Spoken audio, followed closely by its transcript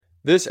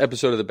This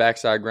episode of the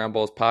Backside Ground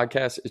Balls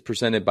podcast is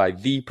presented by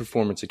The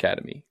Performance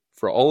Academy.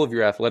 For all of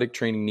your athletic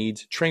training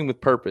needs, train with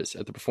purpose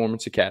at the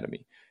Performance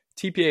Academy.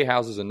 TPA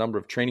houses a number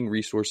of training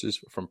resources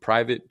from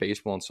private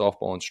baseball and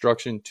softball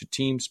instruction to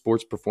team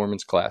sports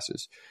performance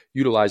classes.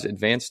 Utilize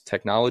advanced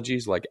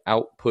technologies like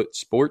Output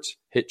Sports,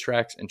 Hit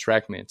Tracks, and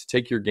TrackMan to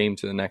take your game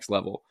to the next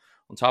level.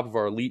 On top of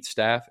our elite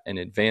staff and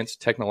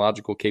advanced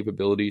technological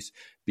capabilities,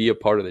 be a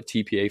part of the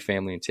TPA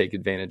family and take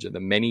advantage of the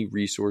many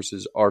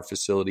resources our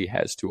facility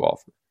has to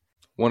offer.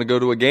 Want to go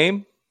to a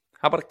game?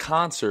 How about a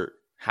concert?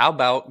 How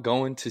about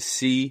going to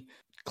see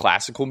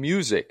classical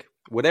music?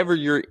 Whatever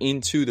you're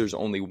into, there's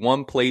only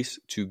one place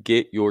to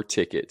get your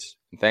tickets.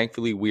 And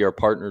thankfully, we are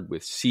partnered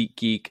with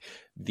SeatGeek,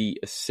 the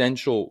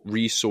essential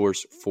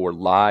resource for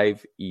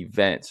live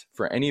events.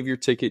 For any of your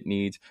ticket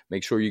needs,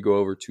 make sure you go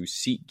over to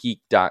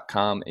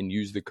SeatGeek.com and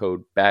use the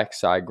code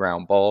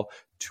BacksideGroundBall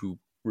to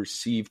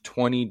receive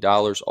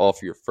 $20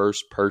 off your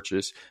first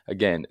purchase.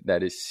 Again,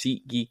 that is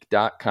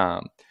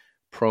SeatGeek.com.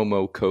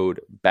 Promo code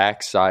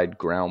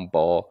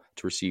BacksideGroundBall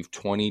to receive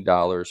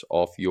 $20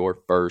 off your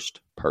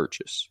first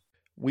purchase.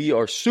 We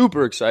are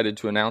super excited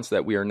to announce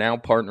that we are now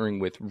partnering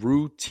with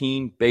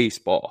Routine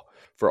Baseball.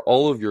 For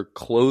all of your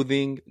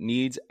clothing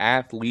needs,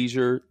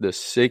 athleisure, the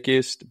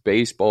sickest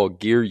baseball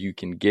gear you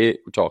can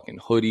get. We're talking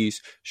hoodies,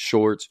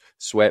 shorts,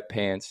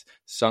 sweatpants,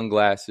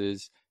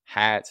 sunglasses,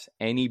 hats,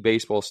 any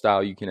baseball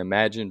style you can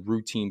imagine.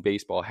 Routine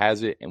Baseball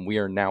has it, and we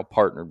are now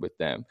partnered with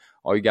them.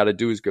 All you got to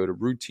do is go to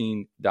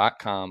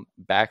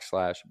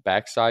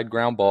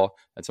routine.com/backsidegroundball.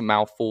 That's a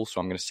mouthful,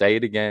 so I'm going to say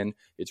it again.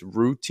 It's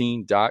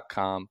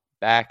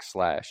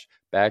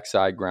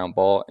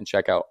routine.com/backsidegroundball and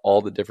check out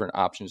all the different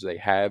options they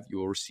have. You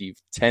will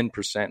receive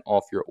 10%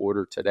 off your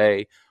order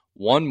today.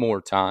 One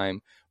more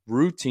time,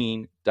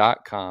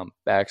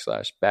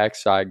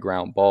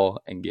 routine.com/backsidegroundball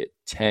and get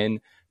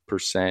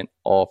 10%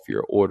 off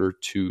your order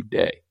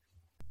today.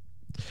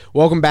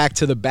 Welcome back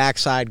to the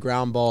Backside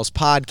Ground Balls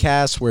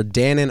podcast, where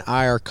Dan and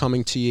I are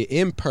coming to you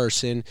in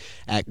person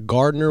at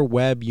Gardner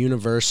Webb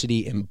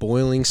University in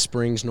Boiling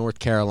Springs, North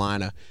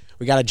Carolina.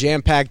 We got a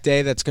jam-packed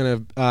day that's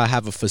going to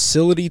have a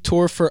facility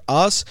tour for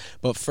us,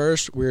 but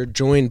first we're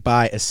joined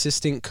by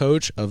assistant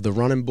coach of the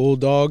Running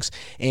Bulldogs,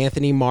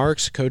 Anthony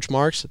Marks. Coach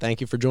Marks,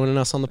 thank you for joining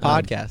us on the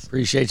podcast.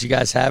 Appreciate you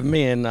guys having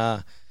me, and I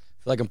feel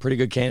like I'm a pretty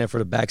good candidate for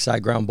the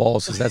Backside Ground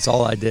Balls because that's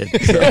all I did.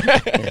 So,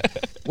 yeah.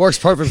 Works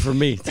perfect for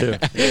me, too.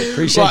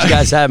 Appreciate you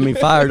guys having me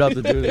fired up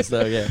to do this,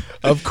 though, yeah.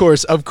 Of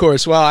course.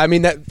 Well, I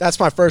mean, that's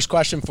my first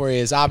question for you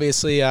is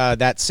obviously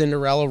that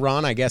Cinderella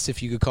run, I guess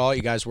if you could call it.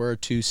 You guys were a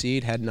 2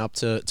 seed heading up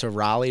to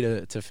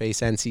Raleigh to face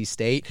NC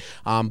State.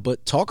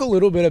 But talk a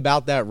little bit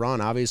about that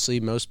run. Obviously,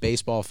 most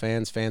baseball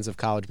fans of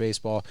college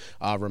baseball,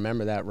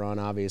 remember that run,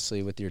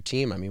 obviously, with your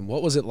team. I mean,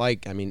 what was it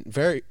like? I mean,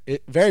 very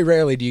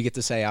rarely do you get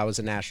to say I was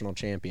a national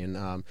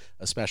champion,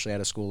 especially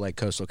at a school like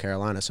Coastal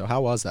Carolina. So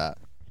how was that?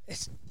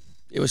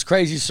 It was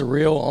crazy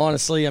surreal,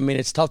 honestly. I mean,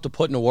 it's tough to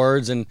put into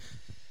words, and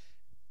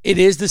it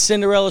is the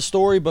Cinderella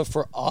story, but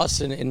for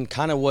us and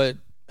kind of what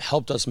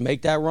helped us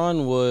make that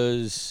run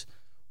was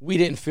we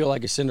didn't feel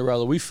like a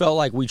Cinderella. We felt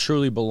like we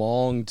truly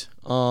belonged,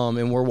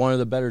 and we're one of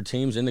the better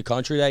teams in the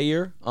country that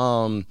year.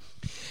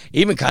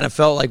 Even kind of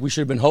felt like we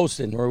should have been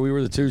hosting, or we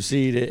were the 2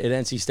 seed at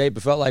NC State,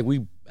 but felt like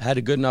we had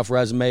a good enough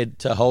resume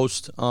to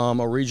host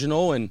a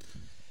regional. And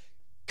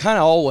kind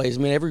of always,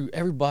 I mean,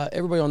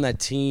 everybody on that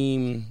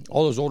team,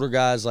 all those older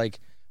guys, like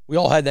we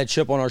all had that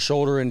chip on our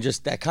shoulder, and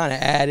just that kind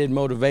of added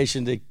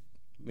motivation to,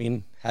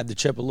 have the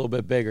chip a little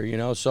bit bigger, you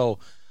know. So,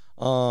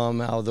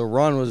 the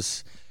run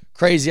was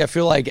crazy. I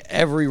feel like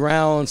every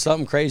round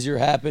something crazier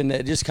happened.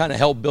 It just kind of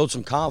helped build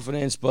some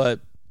confidence.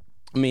 But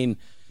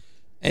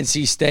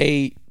NC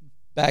State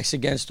backs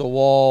against the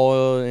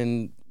wall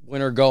and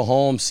win or go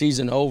home,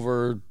 season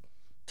over,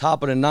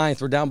 top of the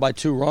 9th, we're down by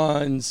 2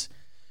 runs.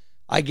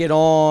 I get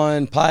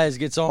on, Pies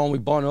gets on, we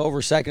bunt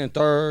over second and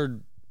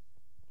third.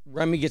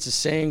 Remy gets a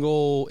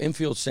single,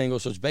 infield single,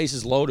 so it's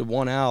bases loaded,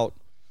 1 out.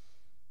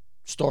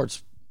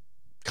 Starts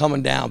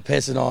coming down,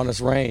 pissing on us,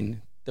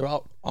 rain.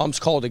 The umps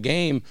called a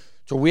game,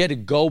 so we had to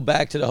go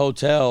back to the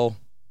hotel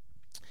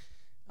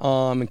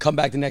and come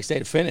back the next day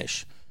to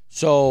finish.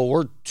 So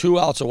we're 2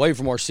 outs away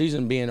from our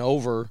season being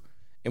over,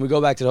 and we go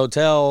back to the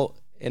hotel,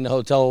 and the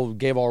hotel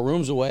gave our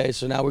rooms away,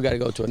 so now we got to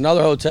go to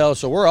another hotel.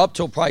 So we're up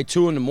till probably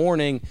 2 in the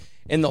morning.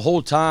 And the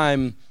whole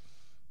time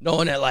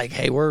knowing that, like,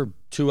 hey, we're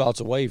 2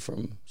 outs away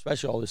from,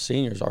 especially all the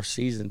seniors, our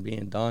season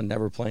being done,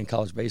 never playing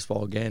college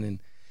baseball again.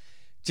 And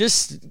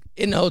just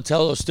in the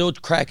hotel, still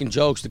cracking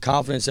jokes, the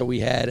confidence that we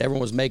had.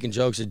 Everyone was making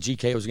jokes that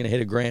GK was going to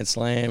hit a grand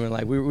slam. And,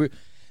 like, we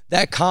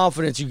that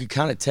confidence you could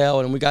kind of tell.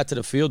 And we got to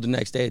the field the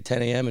next day at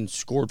 10 a.m. and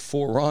scored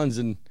 4 runs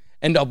and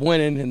ended up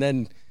winning, and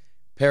then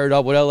paired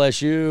up with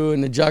LSU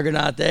and the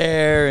juggernaut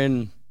there.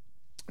 And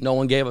no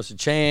one gave us a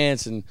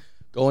chance. And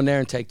go in there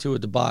and take 2 at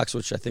the box,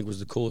 which I think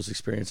was the coolest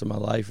experience of my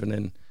life. And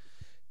then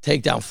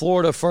take down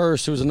Florida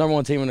first, who was the number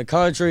 1 team in the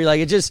country. Like,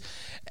 it just,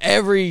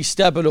 every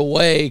step of the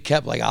way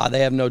kept like,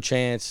 they have no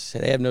chance.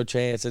 They have no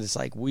chance. And it's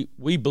like,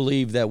 we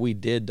believe that we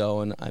did,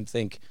 though. And I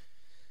think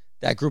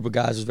that group of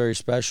guys is very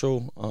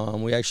special.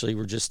 We actually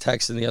were just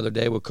texting the other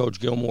day with Coach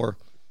Gilmore,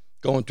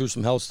 going through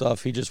some health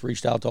stuff. He just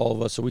reached out to all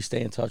of us, so we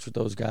stay in touch with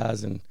those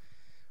guys, and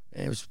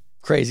it was the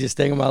craziest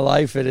thing in my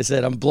life. And I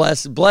said, I'm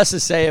blessed to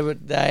say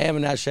it, that I am a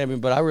national champion,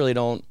 but I really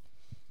don't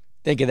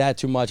think of that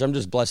too much. I'm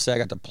just blessed that I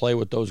got to play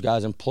with those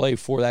guys and play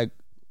for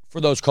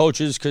those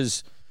coaches,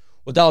 because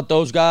without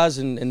those guys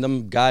and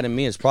them guiding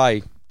me,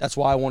 that's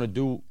why I want to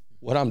do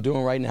what I'm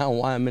doing right now and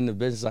why I'm in the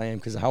business I am,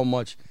 because of how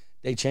much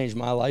they changed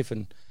my life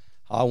and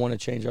how I want to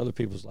change other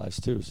people's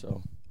lives too.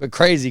 So, but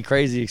crazy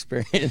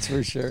experience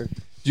for sure.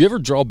 Do you ever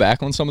draw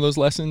back on some of those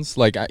lessons?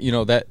 Like,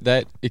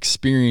 that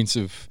experience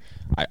of,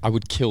 I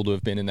would kill to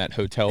have been in that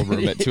hotel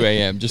room at 2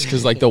 a.m. just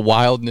because, like, the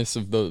wildness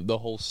of the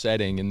whole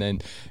setting. And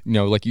then,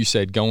 like you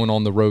said, going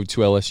on the road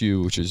to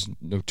LSU, which is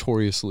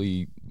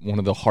notoriously one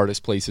of the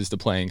hardest places to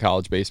play in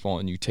college baseball,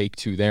 and you take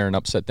 2 there and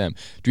upset them.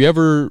 Do you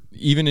ever,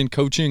 even in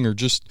coaching or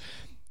just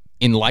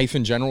in life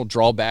in general,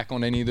 draw back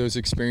on any of those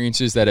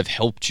experiences that have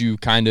helped you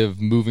kind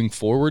of moving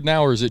forward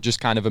now, or is it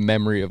just kind of a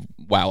memory of,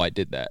 wow, I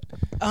did that?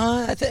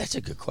 I think that's a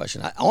good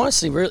question. I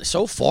honestly, really,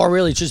 so far,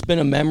 really, it's just been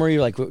a memory,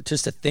 like,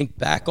 just to think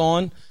back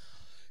on,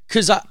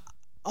 because I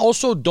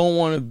also don't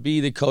want to be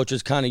the coach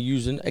that's kind of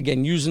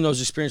using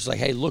those experiences like,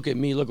 hey, look at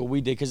me, look what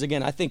we did. Because,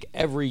 again, I think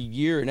every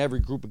year and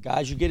every group of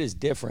guys you get is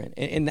different,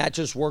 and that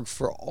just worked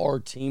for our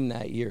team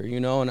that year,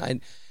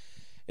 And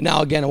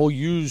now, again, we'll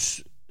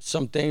use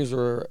some things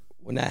where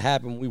when that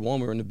happened, we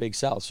were in the Big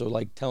South. So,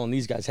 like, telling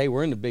these guys, hey,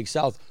 we're in the Big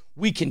South.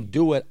 We can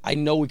do it. I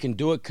know we can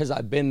do it because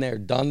I've been there,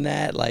 done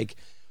that. Like,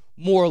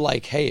 more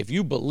like, hey, if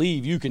you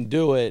believe, you can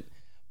do it.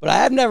 But I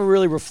have never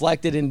really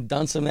reflected and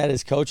done some of that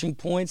as coaching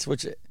points,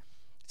 which it's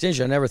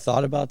interesting. I never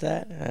thought about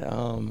that.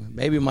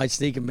 Maybe it might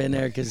sneak them in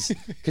there because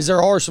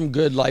there are some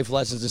good life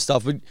lessons and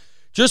stuff. But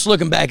just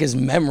looking back as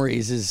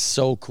memories is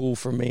so cool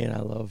for me, and I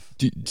love.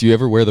 Do you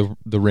ever wear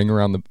the ring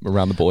around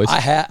the boys?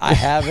 I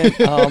haven't.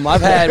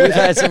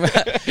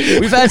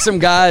 We've had some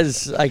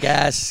guys like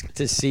ask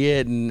to see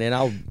it, and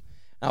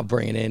I'll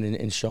bring it in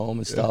and show them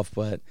and stuff.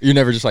 But you're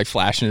never just like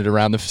flashing it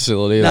around the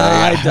facility. No,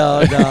 like, I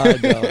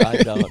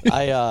don't.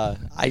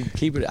 I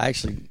keep it.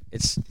 Actually,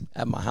 it's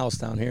at my house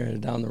down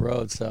the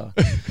road, so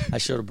I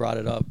should have brought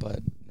it up. But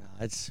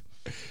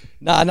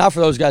not for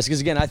those guys,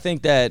 because again, I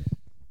think that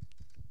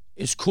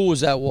as cool as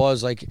that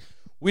was, like,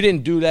 we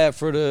didn't do that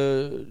for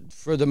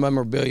the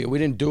memorabilia. We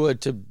didn't do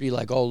it to be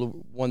like, oh,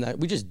 one that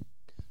we just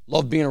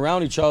love being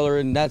around each other,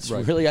 and that's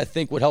really, I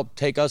think, what helped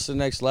take us to the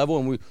next level.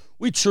 And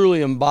we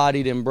truly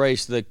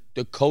embraced the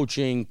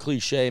coaching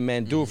cliche,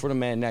 man. Do it for the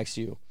man next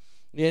to you,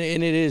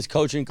 and it is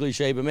coaching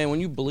cliche. But man, when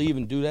you believe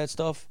and do that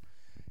stuff,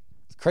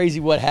 it's crazy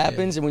what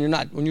happens. And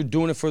when you're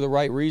doing it for the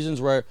right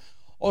reasons, where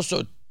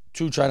also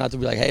to try not to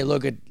be like, hey,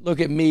 look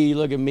at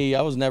me.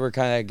 I was never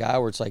kind of that guy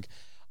where it's like,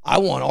 I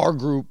want our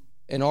group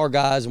and our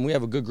guys, and we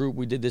have a good group.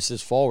 We did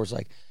this fall. Where it's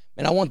like,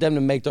 man, I want them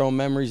to make their own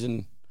memories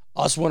and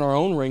us win our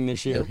own ring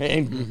this year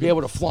and be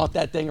able to flaunt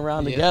that thing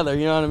around together.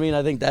 You know what I mean?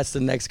 I think that's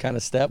the next kind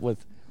of step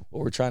with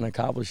what we're trying to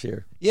accomplish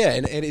here. Yeah,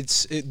 and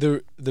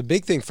the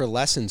big thing for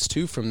lessons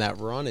too from that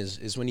run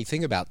is when you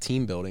think about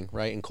team building,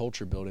 right, and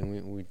culture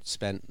building. We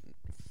spent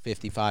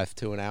 55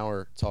 to an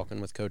hour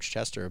talking with Coach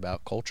Chester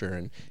about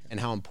culture and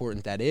how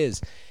important that is.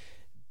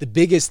 The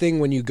biggest thing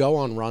when you go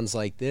on runs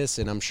like this,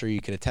 and I'm sure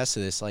you can attest to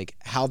this, like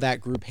how that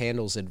group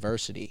handles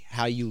adversity,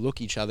 how you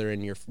look each other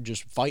and you're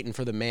just fighting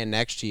for the man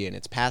next to you, and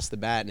it's past the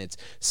bat and it's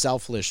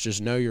selfless,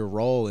 just know your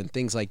role and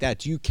things like that.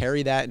 Do you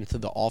carry that into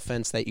the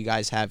offense that you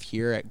guys have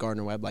here at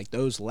Gardner Webb? Like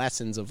those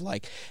lessons of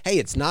like, hey,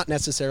 it's not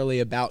necessarily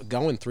about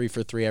going 3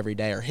 for 3 every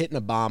day or hitting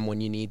a bomb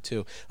when you need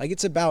to. Like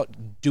it's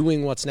about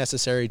doing what's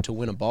necessary to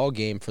win a ball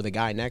game for the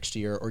guy next to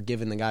you or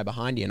giving the guy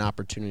behind you an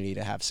opportunity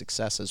to have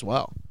success as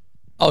well.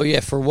 Oh,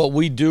 yeah, for what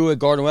we do at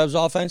Gardner Webb's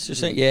offense, you're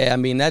saying? Yeah, I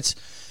mean, that's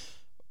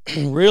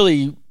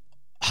really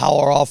how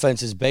our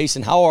offense is based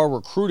and how our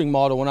recruiting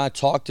model, when I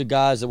talk to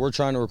guys that we're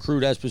trying to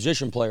recruit as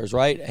position players,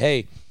 right?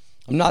 Hey,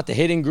 I'm not the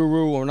hitting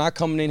guru. We're not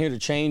coming in here to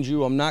change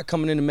you. I'm not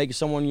coming in to make you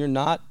someone you're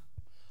not.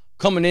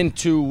 Coming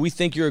into, we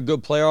think you're a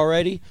good player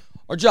already.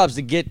 Our job is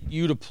to get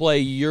you to play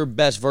your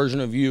best version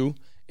of you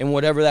in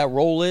whatever that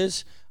role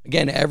is.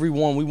 Again, we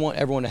want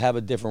everyone to have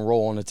a different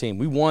role on the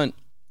team.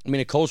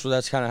 At Coastal,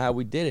 that's kind of how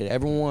we did it.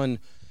 Everyone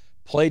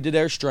played to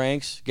their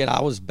strengths. Again,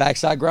 I was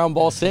backside ground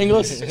ball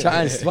singlets,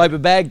 trying to swipe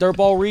it back, dirt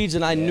ball reads,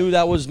 and I knew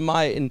that was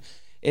and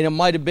it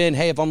might have been,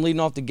 hey, if I'm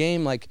leading off the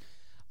game, like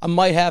I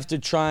might have to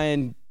try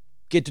and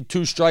get to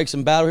 2 strikes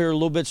and battle here a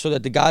little bit so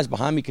that the guys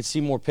behind me could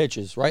see more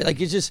pitches, right? Like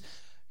it's just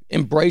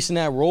embracing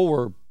that role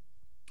where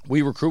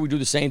we recruit, we do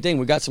the same thing.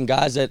 We got some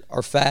guys that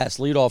are fast,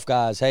 leadoff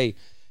guys. Hey,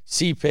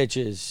 see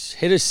pitches,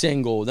 hit a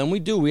single. Then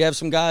we have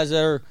some guys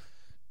that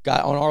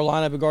got on our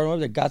lineup at Gardner Webb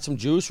that got some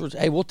juice.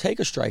 Hey, we'll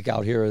take a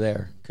strikeout here or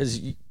there because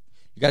you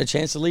got a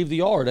chance to leave the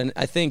yard. And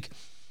I think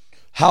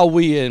how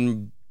we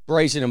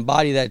embrace and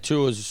embody that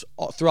too is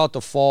throughout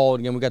the fall.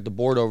 Again, we got the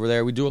board over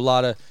there. We do a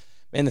lot of,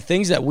 and the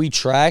things that we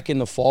track in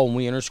the fall when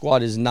we enter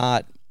squad is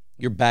not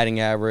your batting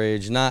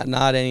average, not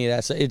any of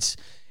that. So it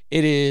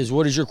is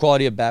what is your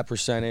quality of bat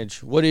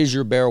percentage? What is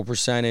your barrel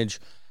percentage?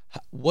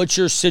 what's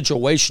your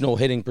situational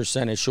hitting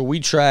percentage? Should we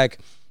track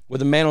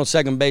with a man on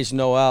second base,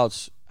 no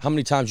outs, how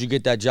many times you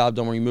get that job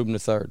done when you move him to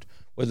third?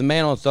 With a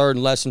man on third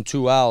and less than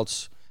 2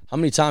 outs, how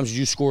many times did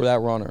you score that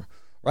runner?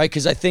 Right?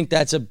 Because I think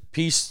that's a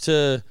piece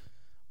to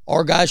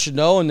our guys should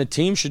know, and the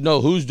team should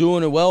know who's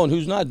doing it well and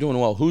who's not doing it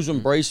well, who's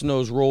embracing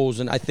those roles.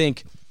 And I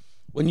think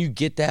when you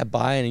get that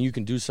buy-in and you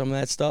can do some of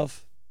that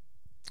stuff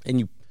and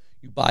you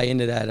buy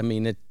into that, I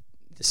mean, the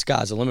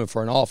sky's the limit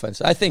for an offense.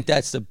 I think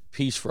that's the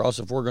piece for us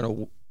if we're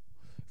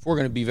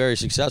gonna be very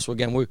successful.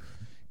 Again, we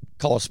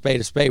call a spade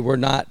a spade. We're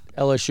not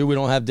LSU. We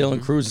don't have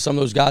Dylan Cruz and some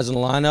of those guys in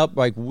the lineup.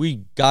 Like, we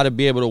got to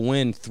be able to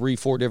win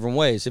 3-4 different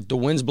ways. If the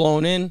wind's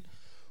blowing in,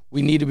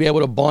 we need to be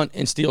able to bunt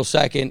and steal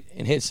second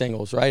and hit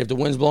singles, right? If the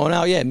wind's blowing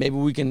out, yeah, maybe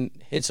we can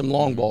hit some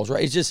long balls,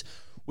 right? It's just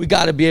we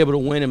got to be able to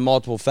win in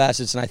multiple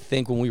facets, and I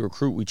think when we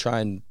recruit, we try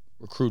and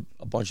recruit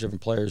a bunch of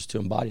different players to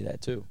embody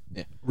that too.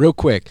 Yeah. Real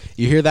quick,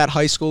 you hear that,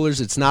 high schoolers?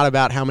 It's not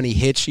about how many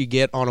hits you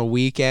get on a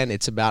weekend.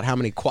 It's about how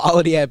many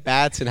quality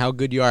at-bats and how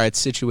good you are at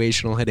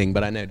situational hitting.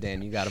 But I know,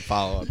 Dan, you got to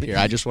follow up here.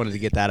 I just wanted to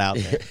get that out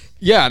there.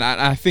 Yeah, and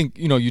I think,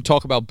 you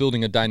talk about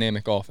building a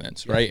dynamic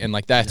offense, right? And,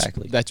 like,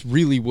 that's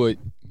really what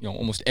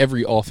almost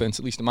every offense,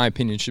 at least in my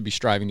opinion, should be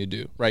striving to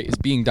do, right, is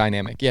being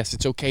dynamic. Yes,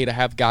 it's okay to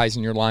have guys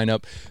in your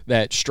lineup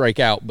that strike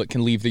out but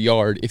can leave the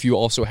yard if you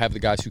also have the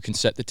guys who can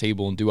set the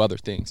table and do other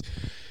things.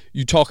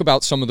 You talk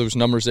about some of those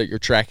numbers that you're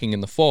tracking in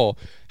the fall.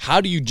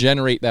 How do you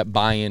generate that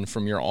buy-in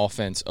from your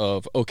offense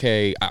of,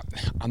 okay,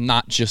 I'm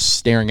not just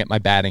staring at my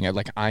batting.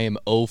 I am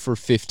 0 for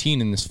 15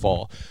 in this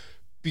fall?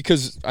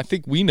 Because I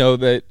think we know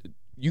that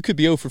you could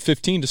be 0 for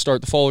 15 to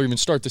start the fall or even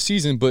start the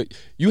season, but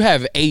you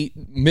have 8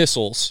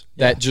 missiles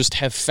that just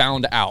have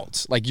found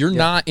outs. Like, you're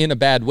not in a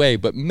bad way,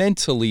 but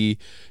mentally,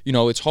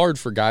 it's hard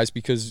for guys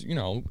because,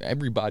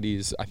 everybody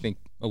is, I think,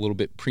 a little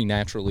bit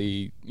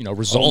preternaturally,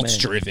 results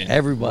driven.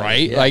 Everybody,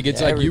 right? Yeah, like,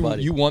 it's everybody.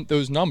 like you want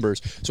those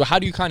numbers. So how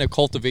do you kind of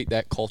cultivate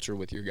that culture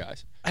with your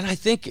guys? And I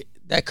think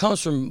that comes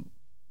from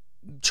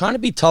trying to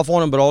be tough on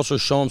them, but also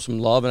show them some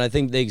love. And I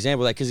think the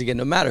example of that, because again,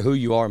 no matter who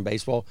you are in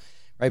baseball,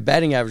 right,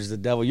 batting average is the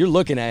devil. You're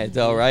looking at it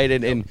though, right?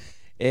 And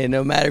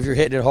no matter if you're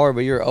hitting it hard,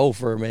 but you're 0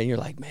 for, man, you're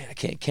like, man, I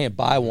can't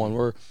buy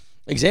one.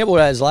 Example of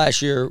that is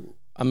last year.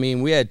 I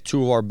mean, we had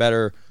 2 of our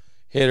better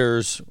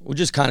hitters. We'll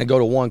just kind of go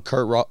to one,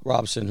 Kurt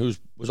Robinson, who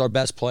was our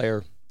best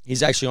player.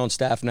 He's actually on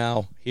staff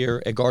now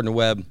here at Gardner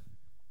Webb.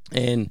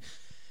 And,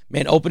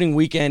 man, opening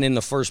weekend in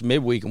the first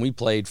midweek, and we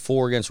played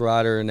 4 against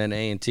Ryder and then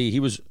A&T. He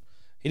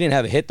didn't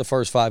have a hit the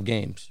first 5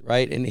 games,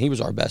 right? And he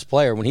was our best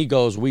player. When he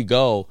goes, we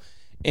go.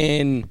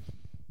 And,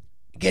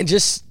 again,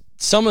 just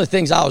some of the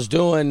things I was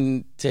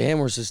doing to him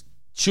was just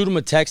shoot him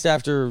a text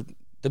after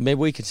the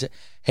midweek and say,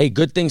 hey,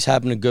 good things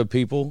happen to good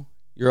people.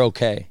 You're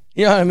okay.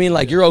 You know what I mean?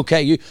 Like, you're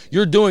okay.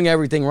 You're doing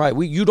everything right.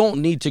 You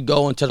don't need to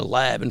go into the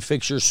lab and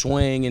fix your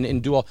swing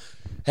and do all.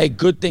 Hey,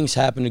 good things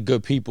happen to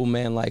good people,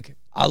 man. Like,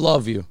 I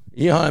love you.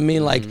 You know what I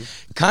mean? Like,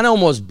 kind of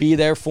almost be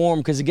there for them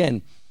because,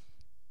 again,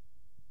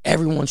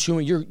 everyone's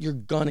human. You're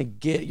gonna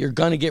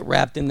get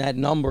wrapped in that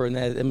number and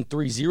them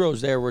 3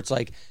 zeros there where it's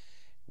like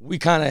we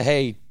kind of,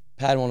 hey,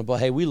 pat him on the butt.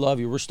 Hey, we love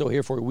you. We're still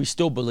here for you. We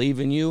still believe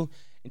in you.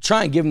 And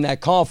try and give them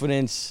that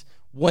confidence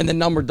when the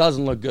number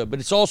doesn't look good. But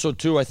it's also,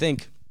 too, I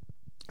think,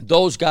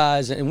 those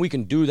guys, and we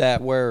can do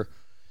that where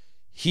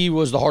he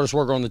was the hardest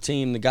worker on the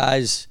team. The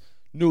guys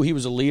knew he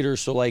was a leader.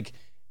 So, like,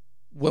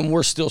 when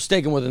we're still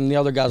sticking with him, the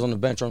other guys on the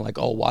bench are like,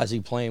 oh, why is he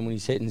playing when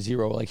he's hitting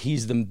 0? Like,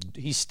 he's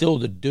still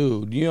the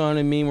dude. You know what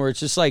I mean? Where it's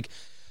just like,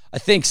 I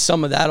think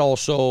some of that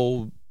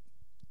also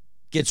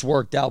gets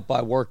worked out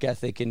by work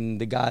ethic, and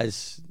the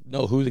guys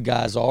know who the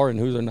guys are and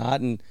who they're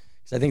not. And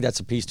I think that's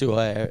a piece, too.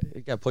 Hey,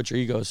 you got to put your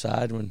ego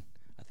aside when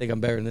I think I'm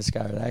better than this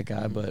guy or that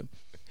guy. But,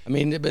 I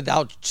mean,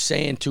 without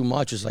saying too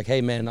much, it's like,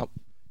 hey, man,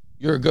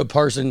 you're a good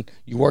person.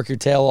 You work your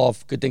tail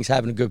off. Good things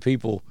happen to good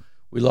people.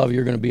 We love you.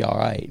 You're going to be all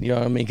right. You know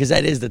what I mean? Because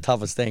that is the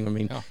toughest thing. I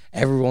mean,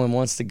 everyone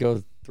wants to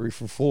go 3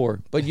 for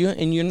 4, but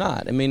you're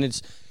not. I mean,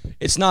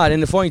 it's not.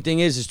 And the funny thing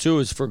is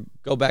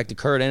go back to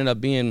Kurt, ended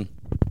up being,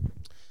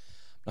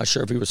 not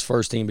sure if he was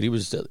first team, but he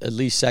was at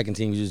least second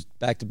team. He was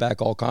back-to-back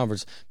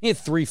all-conference. He had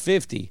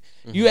 350.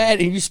 I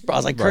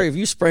was like, Kurt, if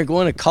you sprinkle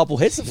in a couple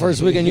hits the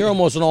first weekend, you're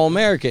almost an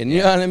All-American. You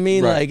know what I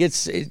mean? Right.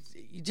 Like,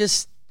 you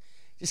just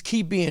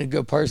keep being a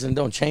good person and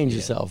don't change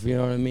yourself. You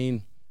know what I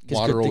mean?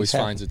 Water always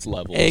finds its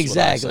level.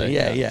 Exactly.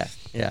 Yeah.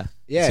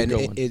 Yeah, and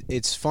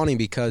it's funny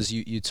because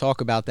you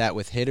talk about that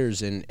with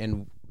hitters,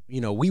 and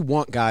we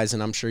want guys,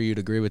 and I'm sure you'd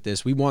agree with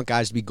this, we want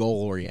guys to be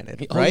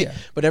goal-oriented, right? Yeah.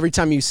 But every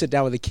time you sit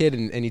down with a kid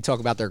and you talk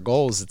about their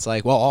goals, it's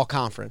like, well, all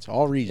conference,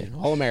 all region,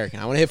 all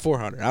American, I want to hit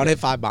 400, I want to hit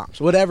 5 bombs,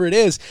 whatever it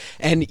is.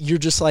 And you're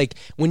just like,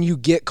 when you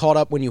get caught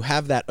up, when you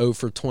have that 0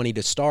 for 20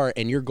 to start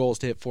and your goal is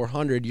to hit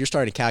 400, you're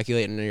starting to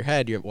calculate in your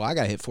head, I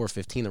got to hit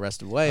 415 the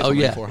rest of the way. If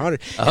I'm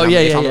 400. If I'm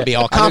going to be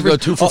all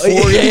conference. Go 2 for 4.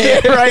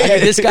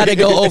 Right. This guy to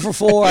go 0 for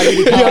 4. I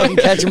need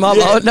to catch him up.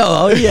 Yeah.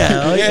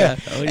 Oh, yeah.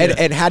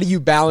 And how do you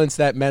balance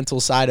that mental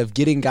side of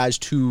getting guys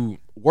to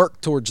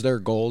work towards their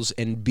goals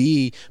and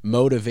be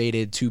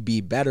motivated to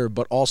be better,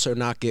 but also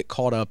not get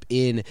caught up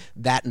in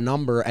that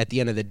number at the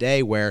end of the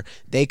day where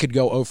they could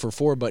go 0 for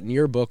 4, but in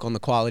your book on the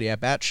quality at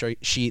bat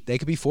sheet, they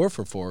could be 4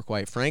 for 4,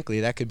 quite frankly.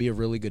 That could be a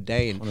really good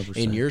day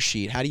in your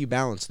sheet. How do you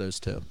balance those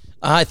two?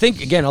 I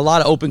think, again, a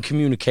lot of open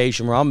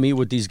communication where I'll meet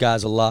with these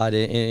guys a lot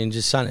and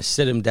just kind of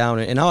sit them down,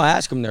 and I'll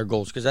ask them their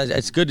goals because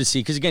it's good to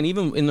see. Because, again,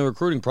 even in the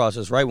recruiting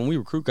process, right, when we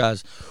recruit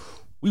guys,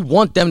 we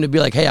want them to be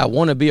like, hey, I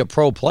want to be a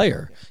pro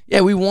player.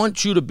 Yeah, we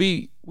want you to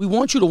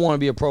want to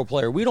be a pro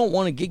player. We don't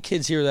want to get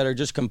kids here that are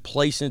just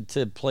complacent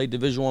to play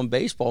Division I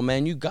baseball,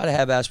 man. You got to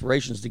have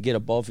aspirations to get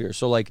above here.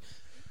 So, like,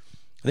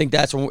 I think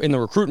that's when in the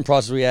recruiting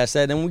process we ask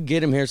that. Then we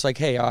get them here. It's like,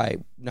 hey, all right,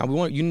 now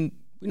we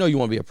know you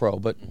want to be a pro,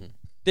 but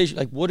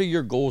like, what are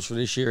your goals for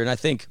this year? And I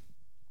think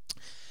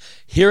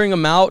hearing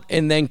them out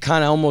and then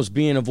kind of almost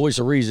being a voice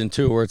of reason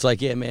too, where it's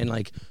like, yeah, man,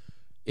 like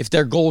if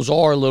their goals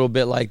are a little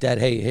bit like that,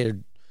 hey,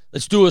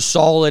 let's do a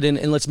solid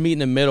and let's meet in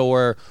the middle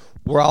where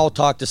I'll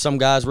talk to some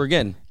guys where,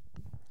 again,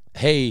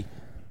 hey,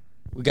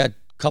 we got a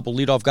couple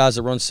leadoff guys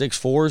that run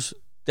 6.4s.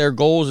 Their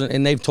goals,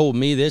 and they've told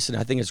me this, and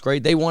I think it's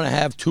great, they want to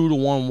have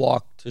 2-to-1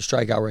 walk to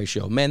strikeout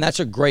ratio. Man, that's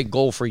a great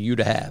goal for you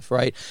to have,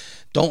 right?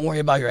 Don't worry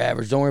about your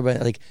average. Don't worry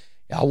about, like,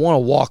 I want to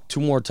walk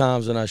 2 more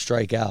times than I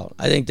strike out.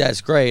 I think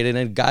that's great. And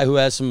a guy who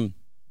has some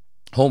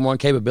home run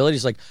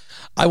capabilities, like,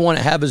 I want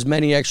to have as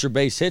many extra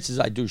base hits as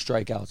I do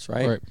strikeouts,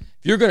 right?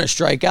 If you're going to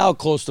strike out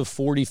close to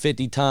 40,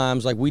 50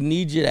 times, like, we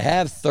need you to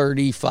have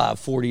 35,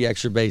 40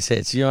 extra base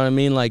hits. You know what I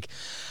mean? Like,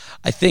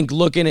 I think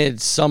looking at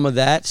some of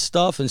that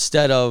stuff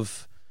instead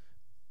of –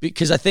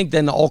 because I think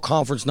then the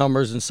all-conference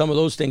numbers and some of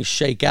those things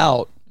shake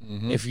out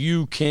if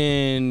you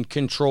can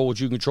control what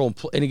you control.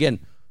 And, again,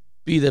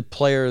 be the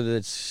player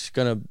that's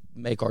going to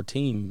make our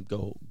team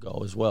go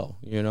as well,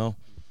 you know?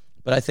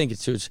 But I think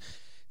it's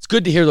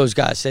good to hear those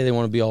guys say they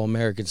want to be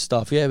All-American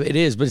stuff. Yeah, it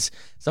is, but it's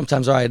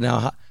sometimes, all right,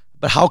 now,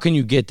 but how can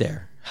you get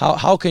there?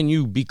 How can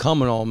you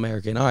become an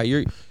All-American? All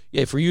right,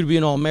 for you to be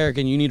an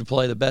All-American, you need to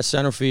play the best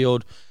center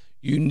field.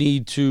 You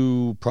need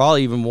to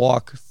probably even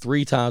walk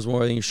 3 times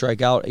more than you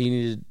strike out. You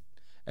need to,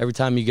 every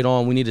time you get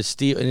on, we need to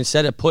steal. And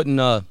instead of putting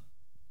a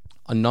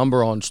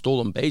number on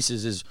stolen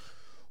bases, is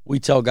we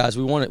tell guys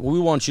we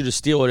want you to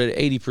steal it at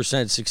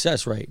 80%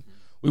 success rate.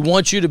 We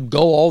want you to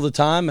go all the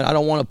time, and I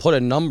don't want to put a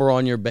number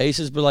on your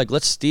bases, but, like,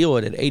 let's steal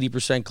it at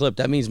 80% clip.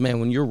 That means, man,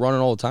 when you're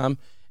running all the time,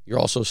 you're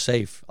also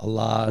safe a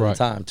lot of the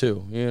time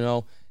too, you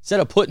know? Instead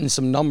of putting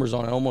some numbers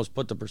on it, almost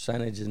put the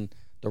percentage and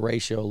the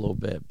ratio a little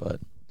bit. But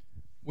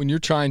when you're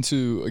trying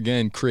to,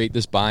 again, create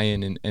this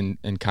buy-in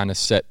and kind of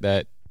set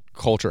that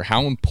culture,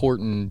 how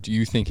important do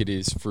you think it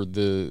is for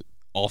the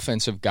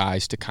offensive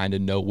guys to kind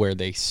of know where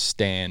they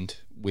stand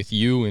with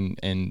you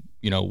and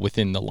you know,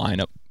 within the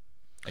lineup?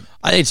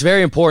 I think it's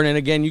very important. And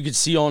again, you can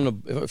see on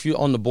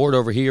the board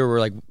over here, where,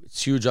 like,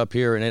 it's huge up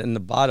here, and the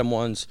bottom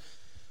ones,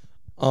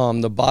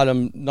 the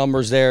bottom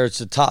numbers there, it's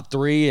the top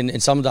 3,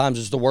 and sometimes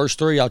it's the worst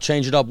 3. I'll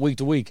change it up week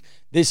to week.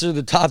 These are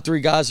the top 3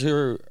 guys who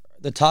are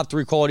the top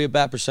 3 quality of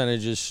bat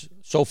percentages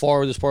so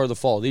far this part of the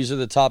fall. These are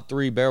the top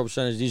 3 barrel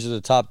percentages. These are the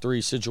top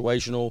 3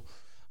 situational,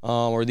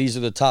 or these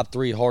are the top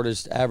 3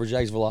 hardest average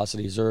exit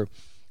velocities, or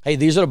hey,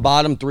 these are the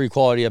bottom 3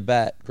 quality of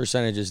bat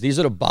percentages. These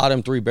are the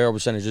bottom 3 barrel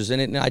percentages.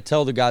 And I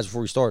tell the guys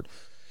before we start,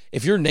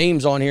 if your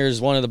name's on here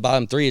as one of the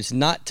bottom 3, it's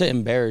not to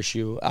embarrass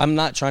you. I'm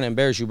not trying to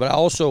embarrass you, but I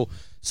also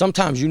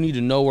sometimes you need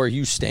to know where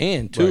you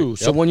stand too. Right.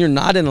 So when you're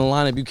not in the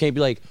lineup, you can't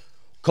be like,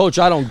 Coach,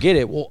 I don't get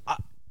it. Well,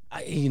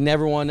 and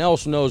everyone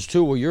else knows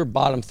too, well, you're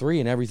bottom 3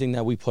 in everything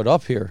that we put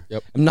up here.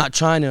 Yep. I'm not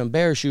trying to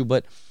embarrass you,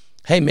 but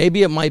hey,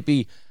 maybe it might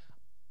be,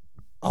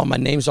 oh, my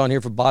name's on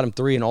here for bottom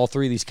 3 in all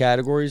 3 of these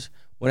categories.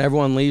 When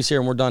everyone leaves here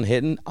and we're done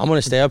hitting, I'm going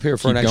to stay up here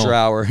for an extra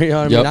hour. You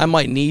know what I mean? I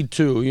might need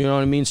to. You know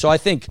what I mean? So I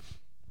think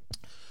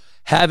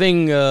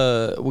having,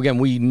 again,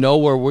 we know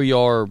where we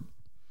are.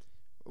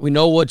 We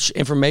know what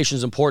information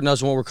is important to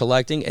us and what we're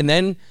collecting. And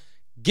then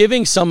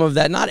giving some of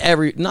that,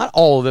 not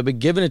all of it, but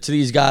giving it to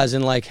these guys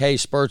in, like, hey,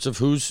 spurts of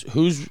who's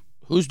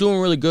doing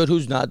really good,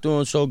 who's not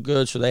doing so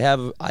good, so they have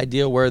an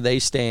idea where they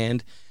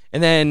stand.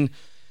 And then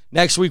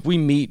next week we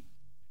meet,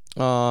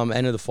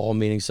 end of the fall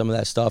meeting, some of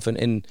that stuff.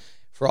 And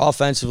for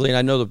offensively, and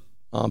I know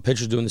the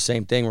pitcher's doing the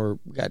same thing, where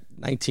we got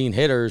 19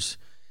 hitters,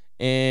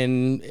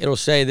 and it'll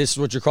say this is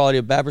what your quality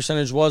of bat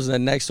percentage was, and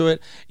then next to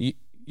it,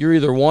 you're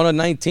either 1 of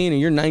 19 or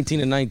you're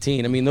 19 of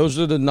 19. I mean, those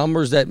are the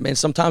numbers that, man,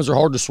 sometimes are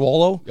hard to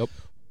swallow. Yep.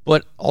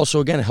 But also,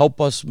 again, help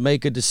us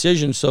make a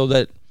decision so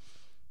that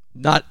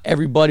not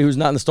everybody who's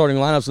not in the starting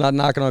lineup is not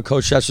knocking on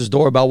Coach Chester's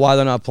door about why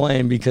they're not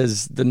playing,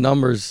 because the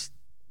numbers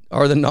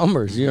are the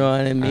numbers. You know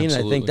what I mean?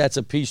 Absolutely. I think that's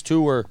a piece,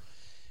 too, where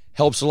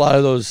helps a lot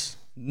of those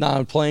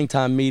non-playing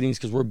time meetings,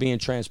 because we're being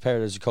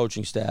transparent as a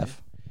coaching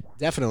staff.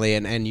 Definitely,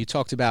 and you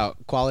talked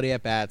about quality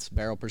at bats,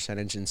 barrel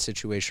percentage, and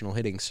situational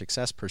hitting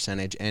success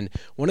percentage. And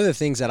one of the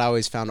things that I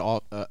always found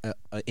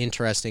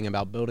interesting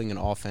about building an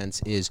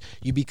offense is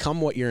you become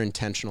what you're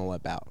intentional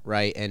about,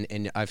 right?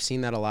 And I've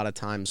seen that a lot of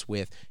times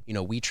with, you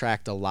know, we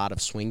tracked a lot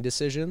of swing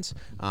decisions,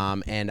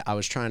 and I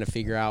was trying to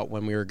figure out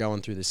when we were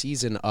going through the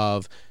season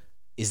of,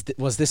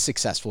 was this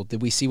successful?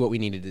 Did we see what we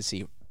needed to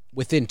see?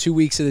 Within 2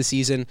 weeks of the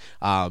season,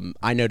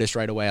 I noticed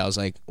right away, I was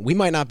like, we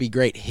might not be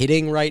great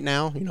hitting right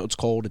now. It's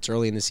cold, it's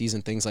early in the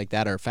season, things like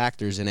that are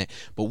factors in it,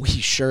 but we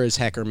sure as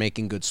heck are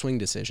making good swing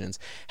decisions.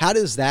 How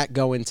does that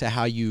go into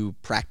how you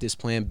practice,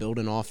 plan, build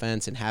an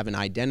offense, and have an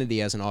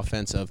identity as an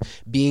offense of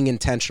being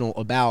intentional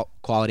about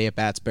quality at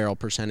bats, barrel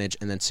percentage,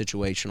 and then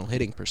situational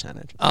hitting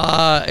percentage?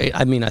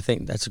 I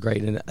think that's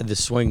great. And the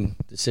swing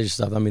decision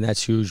stuff,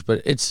 that's huge,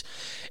 but it's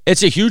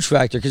a huge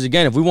factor because,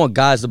 again, if we want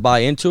guys to buy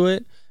into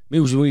it,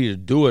 means we need to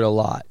do it a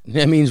lot.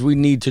 That means we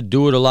need to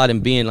do it a lot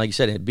and being, like you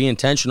said, be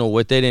intentional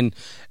with it. And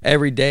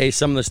every day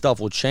some of the stuff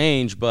will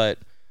change, but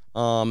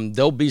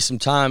there'll be some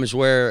times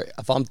where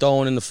if I'm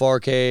throwing in the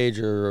far cage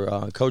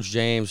or Coach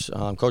James,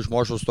 Coach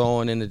Marshall's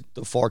throwing in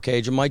the far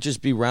cage, it might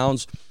just be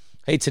rounds.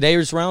 Hey,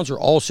 today's rounds are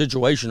all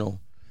situational,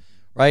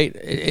 right?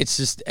 It's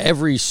just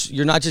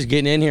you're not just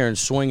getting in here and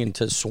swinging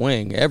to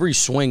swing. Every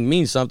swing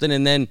means something,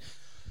 and then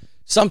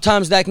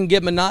sometimes that can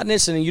get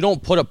monotonous and you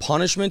don't put a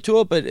punishment to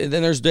it, but then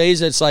there's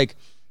days it's like,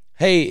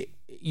 hey,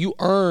 you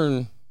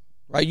earn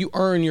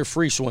your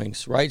free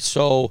swings, right?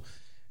 So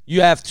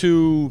you have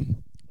to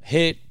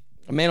hit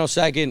a man on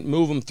second,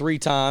 move them 3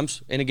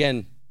 times, and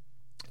again,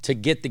 to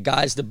get the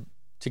guys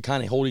to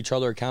kind of hold each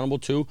other accountable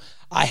too.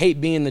 I hate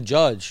being the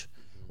judge,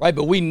 right?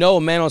 But we know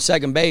a man on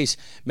second base,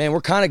 man,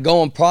 we're kind of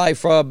going probably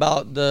for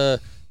about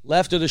the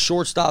left of the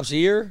shortstop's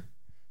ear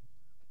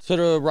to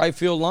the right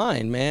field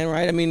line, man,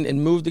 right?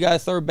 And move the guy to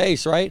third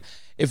base, right?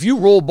 If you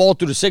roll a ball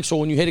through the 6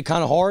 hole and you hit it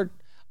kind of hard,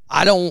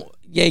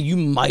 you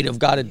might have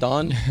got it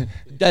done.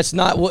 It's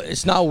not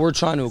what we're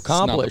trying to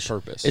accomplish.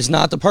 It's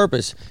not the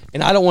purpose.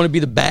 And I don't want to be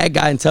the bad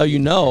guy and tell you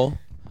no.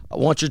 I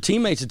want your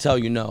teammates to tell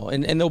you no.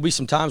 And there'll be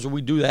some times where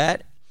we do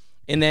that.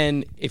 And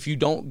then if you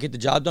don't get the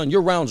job done,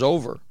 your round's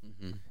over.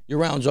 Mm-hmm. Your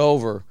round's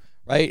over,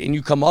 right? And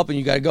you come up and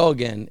you got to go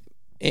again.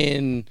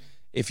 And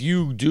if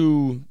you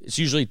do, it's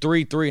usually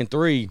 3, 3, and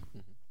 3.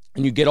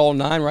 And you get all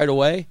 9 right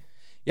away,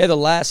 the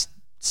last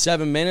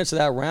 7 minutes of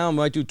that round,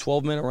 we might do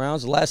 12-minute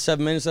rounds, the last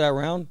 7 minutes of that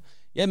round,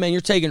 man,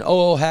 you're taking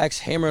 0-0 hacks,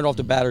 hammering it off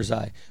the batter's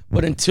eye.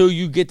 But until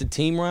you get the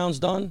team rounds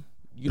done,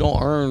 you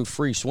don't earn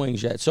free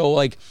swings yet. So,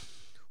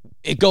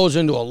 it goes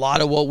into a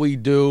lot of what we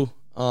do.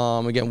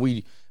 Again,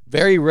 we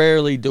very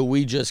rarely do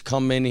we just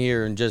come in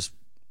here and just,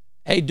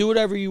 hey, do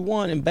whatever you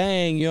want and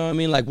bang, you know what I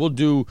mean?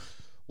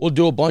 We'll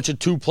do a bunch of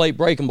 2-plate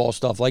breaking ball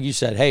stuff. Like you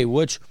said, hey,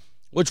 which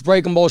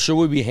breaking ball should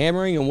we be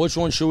hammering and which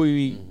one should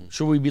we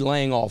be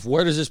laying off?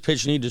 Where does this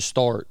pitch need to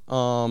start? Do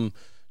a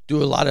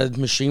lot of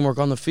machine work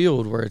on the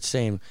field where it's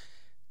saying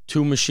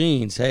 2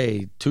 machines,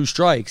 hey, 2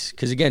 strikes.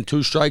 Because, again,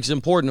 2 strikes is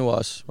important to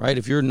us, right?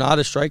 If you're not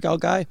a strikeout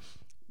guy,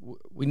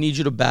 we need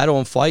you to battle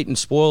and fight and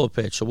spoil a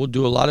pitch. So we'll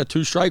do a lot of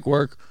 2-strike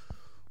work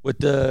with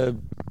the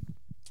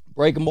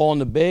breaking ball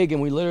and the big,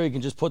 and we literally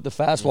can just put the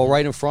fastball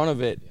right in front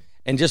of it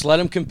and just let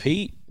them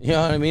compete. You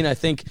know what I mean? I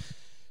think –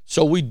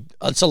 so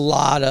it's a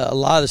lot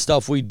of the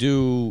stuff we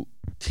do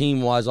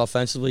team-wise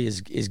offensively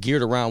is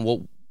geared around what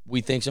we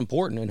think is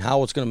important and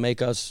how it's going to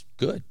make us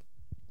good.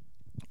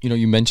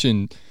 You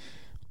mentioned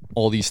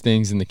all these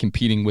things and the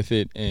competing with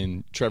it,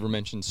 and Trevor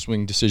mentioned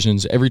swing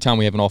decisions. Every time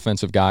we have an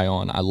offensive guy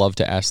on, I love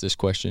to ask this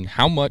question.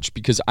 How much,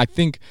 because I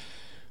think –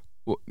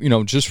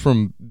 just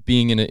from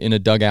being in a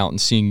dugout and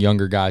seeing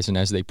younger guys and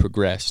as they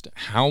progressed,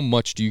 how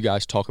much do you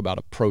guys talk about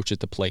approach at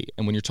the plate?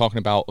 And when you're talking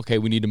about, okay,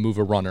 we need to move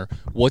a runner,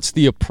 what's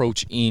the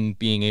approach in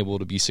being able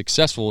to be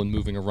successful in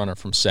moving a runner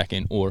from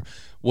second? Or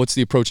what's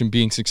the approach in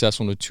being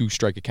successful in a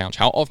 2-strike account?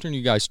 How often are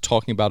you guys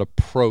talking about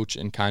approach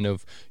and kind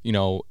of,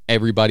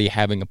 everybody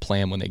having a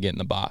plan when they get in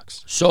the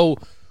box? So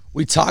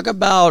we talk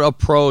about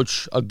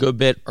approach a good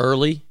bit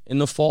early in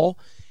the fall,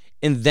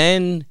 and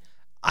then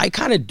I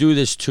kind of do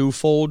this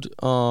twofold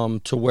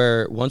to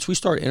where once we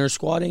start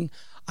inter-squatting,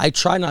 I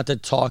try not to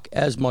talk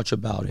as much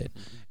about it.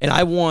 And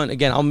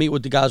I'll meet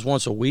with the guys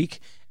once a week.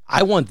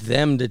 I want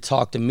them to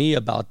talk to me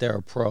about their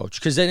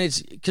approach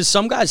because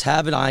some guys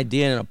have an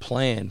idea and a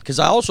plan. Because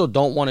I also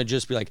don't want to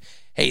just be like,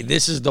 hey,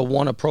 this is the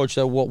one approach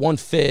that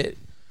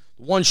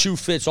one shoe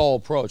fits all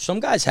approach. Some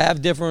guys have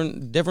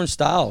different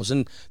styles.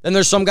 And then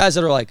there's some guys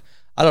that are like,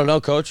 I don't know,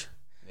 coach.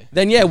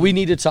 Then, we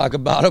need to talk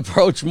about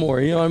approach more.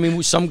 You know what I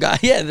mean? Some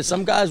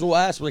guys will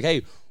ask, like,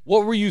 hey,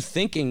 what were you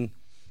thinking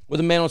with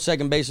a man on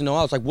second base and no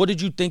outs? Like, what did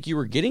you think you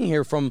were getting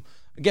here from,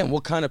 again,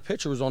 what kind of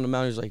pitcher was on the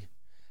mound? He's like,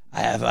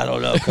 I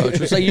don't know,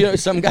 coach. It's like,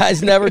 some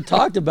guys never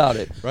talked about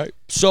it. Right.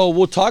 So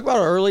we'll talk about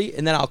it early,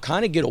 and then I'll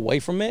kind of get away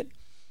from it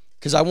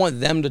because I want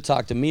them to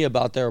talk to me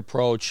about their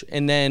approach.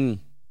 And then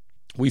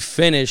we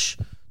finish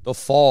the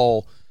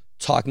fall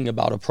talking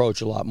about approach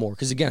a lot more.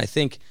 Because, again, I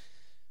think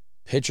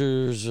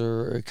pitchers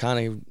are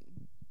kind of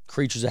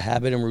creatures of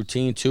habit and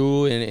routine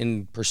too,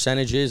 and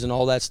percentages and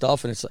all that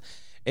stuff.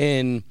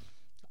 And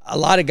a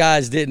lot of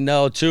guys didn't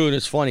know too, and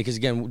it's funny because,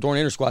 again, during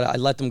inter-squad, I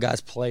let them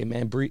guys play,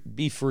 man.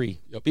 Be free.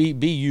 Yep.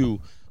 Be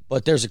you.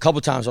 But there's a couple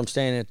times I'm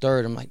standing at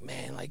third. I'm like,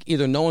 man,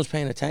 either no one's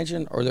paying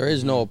attention or there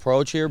is no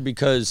approach here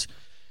because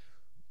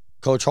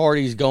Coach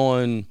Hardy's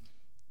going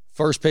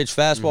first pitch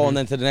fastball, and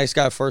then to the next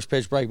guy, first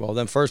pitch break ball,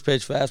 then first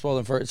pitch fastball,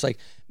 then first. It's like,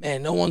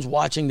 man, no one's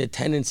watching the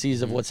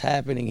tendencies of what's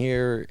happening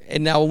here.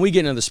 And now when we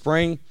get into the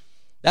spring,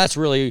 that's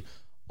really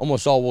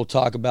almost all we'll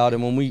talk about.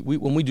 And when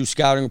we do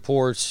scouting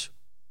reports,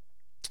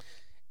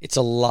 it's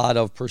a lot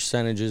of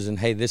percentages. And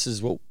hey, this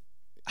is what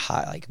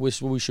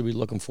we should be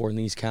looking for in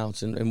these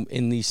counts and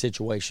in these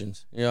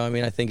situations. You know what I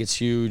mean? I think it's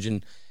huge,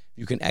 and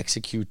you can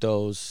execute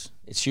those.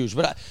 It's huge.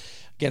 But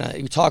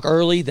you talk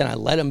early, then I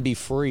let them be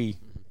free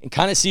and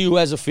kind of see who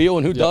has a feel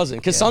and who doesn't.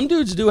 Because some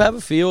dudes do have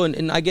a feel,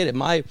 and I get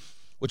it.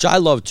 Which I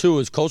love too,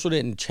 is Coastal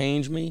didn't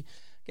change me.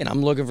 Again,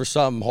 I'm looking for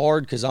something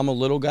hard because I'm a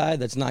little guy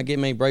that's not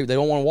getting any break. They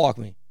don't want to walk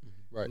me.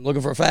 Right. I'm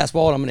looking for a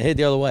fastball, and I'm going to hit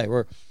the other way.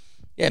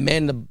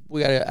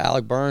 We got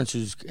Alec Burns,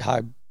 who's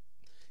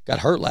got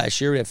hurt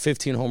last year. He had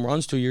 15 home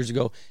runs 2 years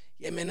ago.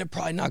 Yeah, man, they're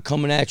probably not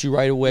coming at you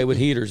right away with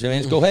heaters. I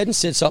mean, go ahead and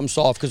sit something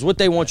soft, because what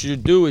they want you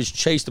to do is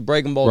chase the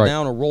breaking ball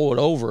down or roll it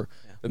over.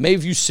 But maybe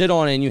if you sit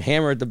on it and you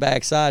hammer at the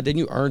backside, then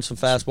you earn some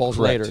fastballs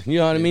later. You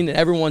know what I mean? And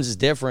everyone's is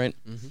different.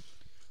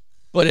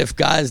 But if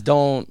guys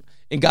don't,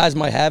 and guys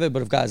might have it,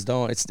 but if guys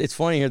don't, it's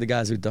funny to hear the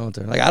guys who don't.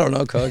 They're like, I don't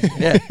know, coach.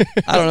 Yeah,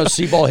 I don't know,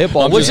 see-ball,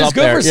 hit-ball, which is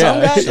good for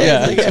some guys.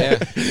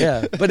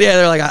 Yeah. But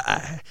they're like,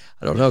 I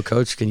don't know,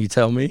 coach. Can you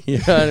tell me? You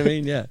know what I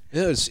mean? Yeah.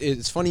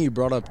 It's funny you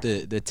brought up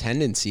the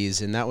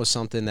tendencies, and that was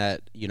something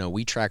that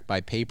we track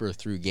by paper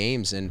through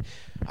games. And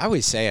I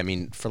always say, I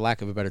mean, for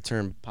lack of a better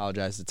term,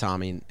 apologize to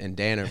Tommy and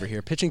Dan over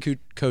here. Pitching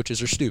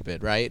coaches are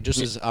stupid, right? Just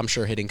as I'm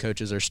sure hitting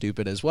coaches are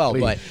stupid as well.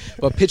 But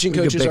pitching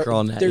coaches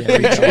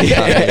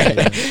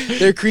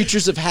they're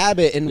creatures of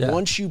habit. And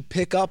once you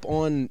pick up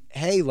on,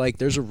 hey, like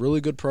there's a really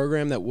good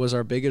program that was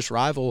our biggest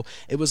rival.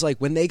 It was like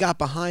when they got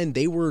behind,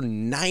 they were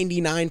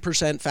 99%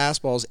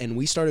 fastballs, and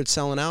we started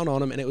selling out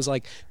on them, and it was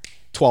like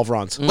 12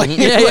 runs. Like,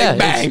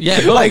 bang.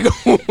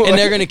 And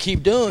they're going to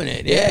keep doing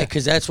it.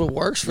 Because that's what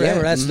works for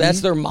them.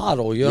 That's their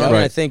model. You know what I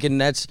mean? I think, and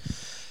that's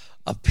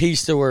a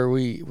piece to where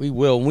we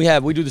will.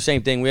 And we do the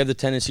same thing. We have the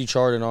tendency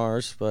chart in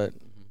ours, but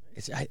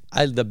it's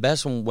the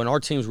best when our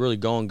team's really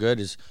going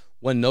good is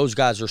when those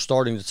guys are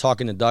starting to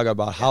talk in the dugout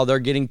about how they're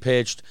getting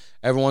pitched.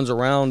 Everyone's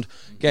around.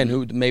 Again,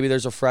 who maybe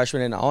there's a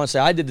freshman. And I want to say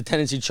I did the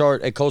tendency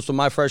chart at Coastal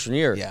my freshman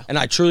year. Yeah. And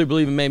I truly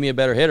believe it made me a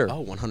better hitter.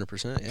 Oh,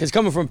 100%. Because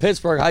coming from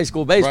Pittsburgh high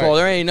school baseball,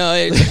 there ain't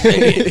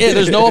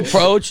there's no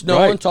approach. No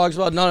one talks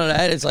about none of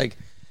that. It's like,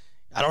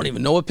 I don't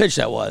even know what pitch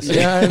that was. You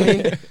know what I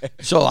mean?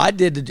 So I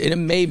did, and it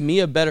made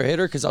me a better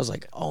hitter because I was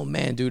like, oh,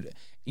 man, dude.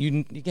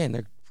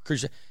 Man,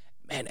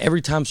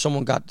 every time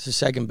someone got to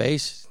second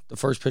base, the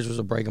first pitch was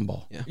a breaking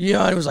ball. Yeah. You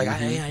know, and it was like, I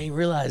didn't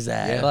realize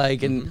that. Yeah.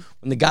 Like, and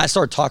when the guys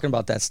started talking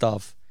about that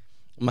stuff,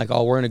 I'm like,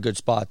 oh, we're in a good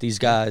spot. These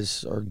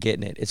guys are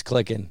getting it. It's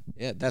clicking.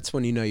 Yeah, that's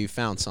when you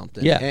found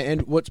something. Yeah.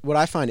 And what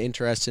I find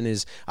interesting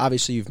is,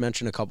 obviously, you've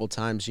mentioned a couple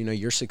times,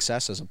 your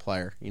success as a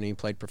player. You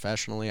played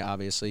professionally,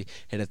 obviously,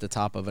 hit at the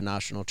top of a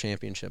national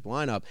championship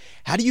lineup.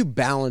 How do you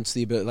balance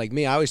the ability? Like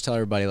me, I always tell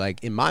everybody,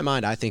 like, in my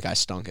mind, I think I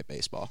stunk at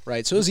baseball,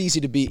 right? So it was easy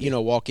to be,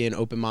 walk in,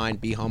 open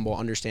mind, be humble,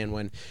 understand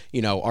when,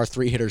 our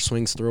three-hitter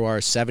swings through our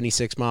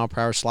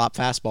 76-mile-per-hour slop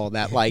fastball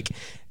that, like,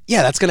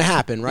 yeah, that's going to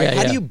happen, right?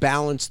 How do you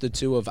balance the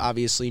two of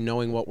obviously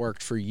knowing what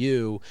worked for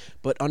you,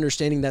 but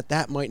understanding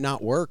that might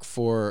not work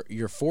for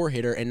your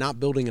four-hitter and not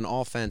building an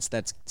offense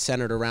that's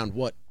centered around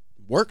what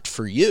worked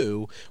for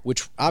you,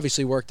 which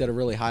obviously worked at a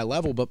really high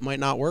level, but might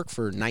not work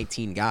for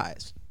 19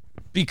 guys?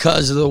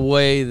 Because of the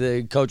way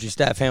the coaching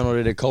staff handled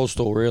it at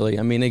Coastal, really.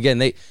 I mean,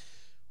 again,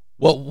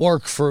 what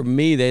worked for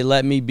me, they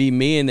let me be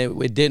me, and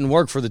it didn't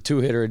work for the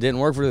two-hitter. It didn't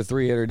work for the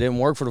three-hitter. It didn't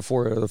work for the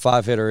four-hitter, the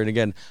five-hitter. And,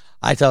 again,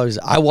 I tell you,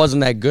 I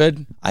wasn't that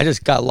good. I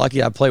just got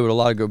lucky. I played with a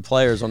lot of good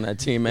players on that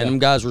team, and them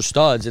guys were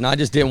studs, and I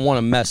just didn't want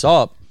to mess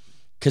up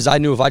because I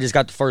knew if I just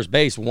got to first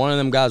base, one of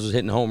them guys was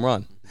hitting a home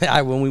run.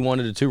 When we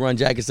wanted a two-run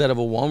jack instead of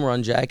a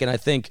one-run jack, and I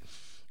think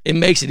it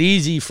makes it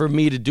easy for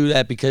me to do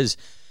that because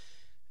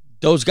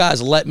those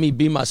guys let me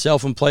be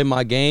myself and play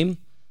my game,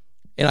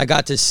 and I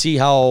got to see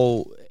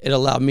how it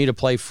allowed me to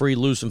play free,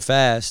 loose, and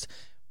fast,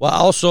 while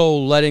also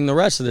letting the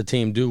rest of the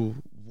team do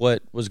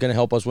what was going to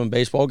help us win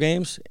baseball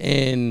games.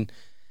 And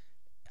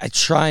I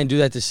try and do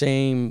that the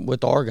same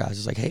with our guys.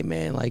 It's like, hey,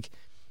 man, like,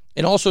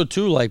 and also,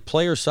 too, like,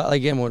 player side, like,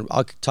 again, when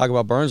I'll talk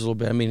about Burns a little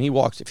bit. I mean,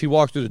 if he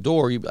walks through the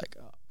door, you'd be like,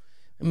 oh,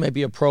 it may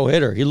be a pro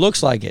hitter. He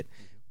looks like it.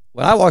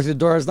 When I walk through the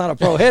door, it's not a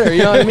pro hitter.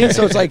 You know what I mean?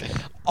 So it's like,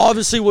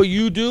 obviously, what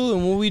you do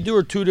and what we do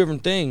are two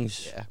different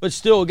things. Yeah. But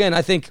still, again,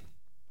 I think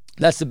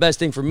that's the best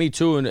thing for me,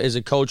 too, and as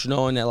a coach,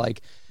 knowing that, like,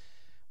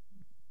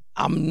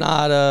 I'm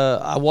not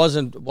I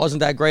wasn't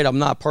that great. I'm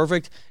not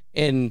perfect.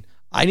 And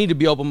I need to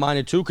be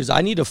open-minded, too, because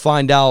I need to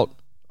find out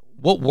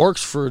what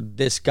works for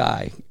this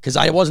guy, because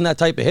I wasn't that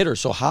type of hitter.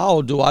 So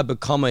how do I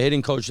become a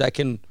hitting coach that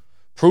can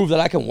prove that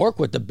I can work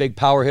with the big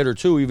power hitter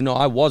too, even though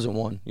I wasn't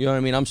one? You know what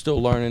I mean? I'm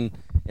still learning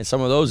in some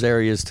of those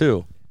areas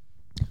too.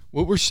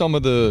 What are some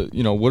of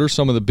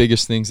the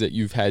biggest things that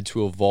you've had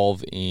to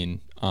evolve in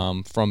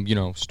from,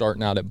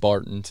 starting out at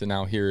Barton to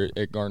now here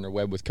at Gardner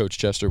Webb with Coach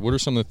Chester? What are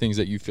some of the things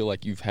that you feel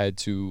like you've had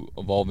to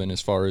evolve in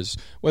as far as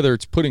whether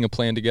it's putting a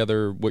plan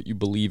together, what you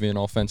believe in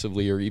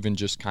offensively, or even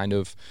just kind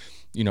of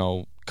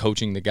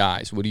coaching the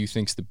guys? What do you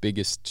think's the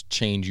biggest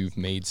change you've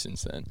made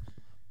since then?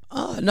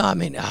 No, I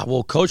mean,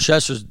 well, Coach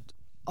Chester's,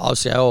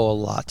 obviously I owe a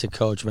lot to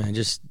Coach, man.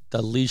 Just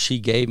the leash he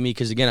gave me,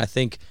 because, again, I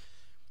think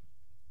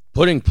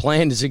putting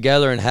plans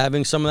together and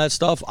having some of that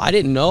stuff, I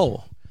didn't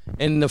know.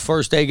 And the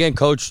first day, again,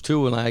 Coach,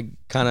 too, when I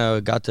kind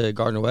of got to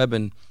Gardner Webb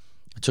and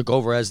I took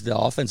over as the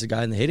offensive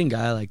guy and the hitting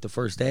guy, like, the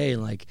first day,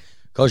 and, like,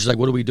 Coach is like,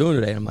 what are we doing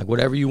today? And I'm like,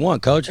 whatever you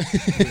want, Coach.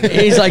 And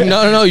he's like,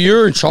 no,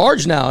 you're in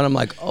charge now. And I'm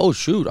like, oh,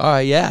 shoot. All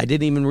right, yeah. I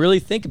didn't even really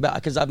think about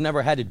it because I've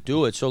never had to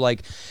do it. So,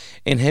 like,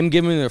 and him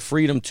giving me the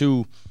freedom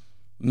to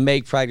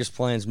make practice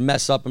plans,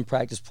 mess up in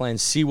practice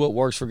plans, see what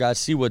works for guys,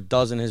 see what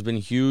doesn't, has been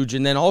huge.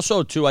 And then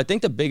also, too, I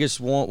think the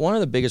biggest one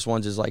of the biggest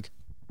ones is, like,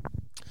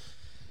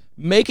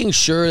 making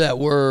sure that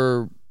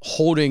we're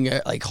holding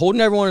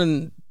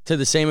everyone to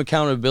the same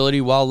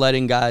accountability while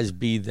letting guys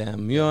be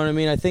them. You know what I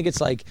mean? I think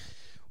it's like,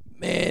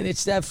 man,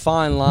 it's that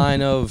fine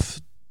line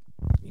of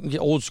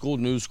old school,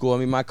 new school. I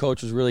mean, my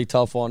coach was really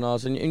tough on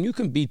us. And you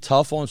can be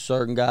tough on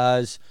certain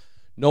guys,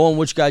 knowing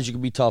which guys you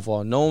can be tough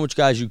on, knowing which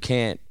guys you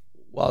can't,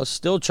 while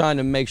still trying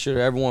to make sure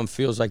that everyone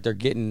feels like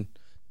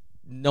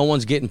no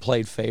one's getting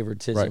played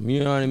favoritism. Right.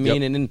 You know what I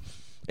mean? Yep.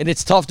 And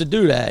it's tough to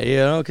do that,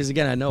 because,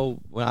 again, I know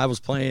when I was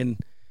playing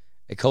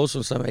at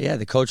Coastal,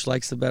 the coach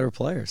likes the better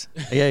players.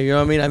 Yeah, you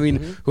know what I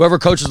mean? Whoever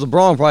coaches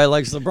LeBron probably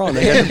likes LeBron.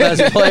 They got the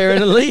best player in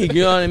the league.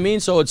 You know what I mean?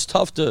 So it's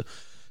tough to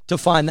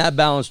find that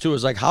balance too.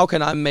 It's like, how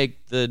can I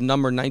make the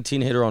number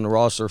 19 hitter on the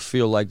roster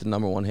feel like the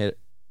number one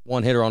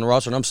hitter on the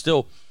roster? And I'm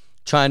still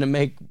trying to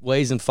make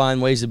ways and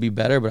find ways to be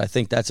better, but I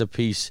think that's a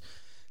piece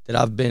that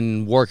I've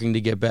been working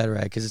to get better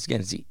at, because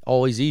it's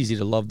always easy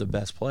to love the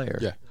best player.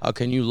 Yeah. How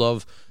can you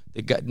love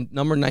the guy,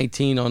 number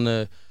 19 on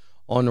the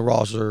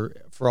roster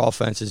for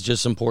offense is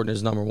just as important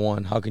as number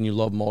one? How can you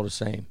love them all the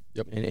same?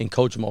 Yep. And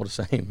coach them all the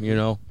same,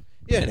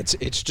 Yeah, and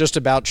it's just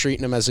about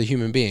treating them as a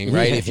human being,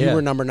 right? If you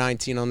were number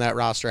 19 on that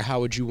roster, how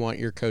would you want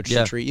your coach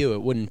to treat you?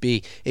 It wouldn't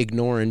be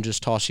ignoring,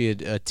 just toss you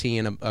a tee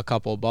and a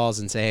couple of balls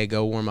and say, hey,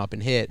 go warm up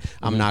and hit.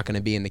 I'm not going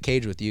to be in the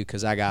cage with you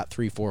because I got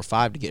 3, 4,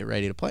 5 to get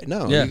ready to play.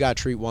 No, you got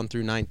to treat 1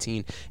 through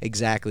 19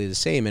 exactly the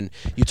same. And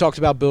you talked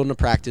about building a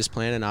practice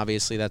plan, and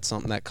obviously that's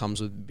something that comes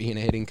with being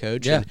a hitting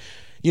coach. Yeah.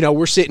 And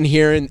we're sitting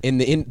here in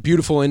the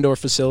beautiful indoor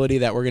facility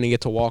that we're going to get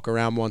to walk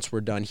around once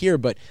we're done here,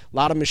 but a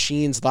lot of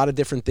machines, a lot of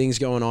different things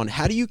going on.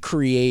 How do you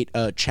create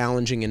a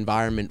challenging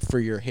environment for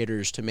your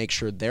hitters to make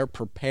sure they're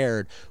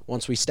prepared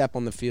once we step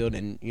on the field?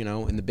 And,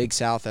 in the Big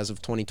South as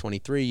of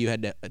 2023, you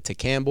had to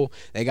Campbell.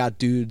 They got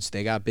dudes.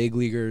 They got big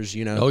leaguers,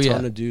 a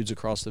ton of dudes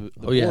across the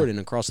board and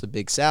across the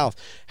Big South.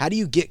 How do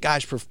you get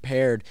guys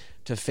prepared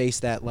to face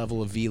that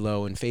level of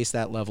velo and face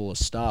that level of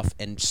stuff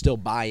and still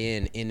buy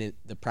in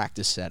the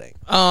practice setting?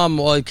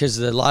 Well, because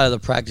a lot of the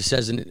practice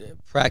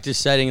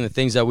setting and the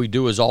things that we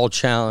do is all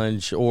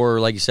challenge, or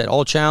like you said,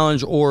 all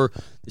challenge or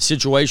the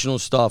situational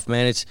stuff,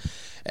 man. It's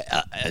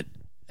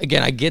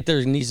again, I get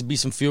there needs to be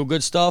some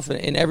feel-good stuff,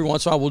 and every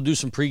once in a while we'll do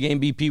some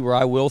pregame BP where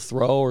I will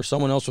throw or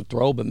someone else will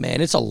throw, but,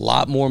 man, it's a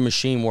lot more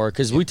machine work,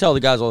 because we tell the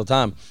guys all the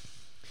time,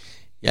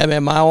 yeah,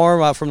 man, my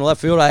arm out from the left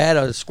field, I had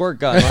a squirt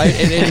gun, right?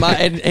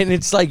 and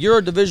it's like, you're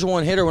a Division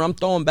I hitter. When I'm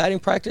throwing batting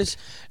practice,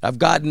 I've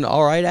gotten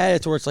all right at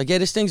it to where it's like, yeah,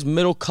 this thing's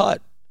middle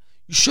cut.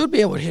 You should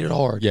be able to hit it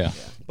hard. Yeah.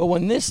 But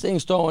when this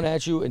thing's throwing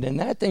at you and then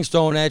that thing's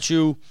throwing at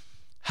you,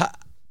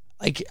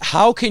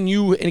 how can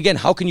you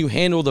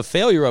handle the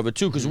failure of it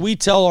too? Because we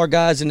tell our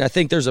guys, and I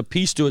think there's a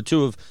piece to it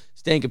too of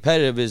staying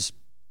competitive, is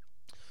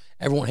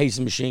everyone hates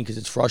the machine because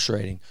it's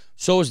frustrating.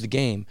 So is the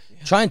game.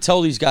 Yeah. Try and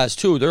tell these guys,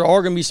 too, there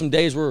are going to be some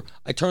days where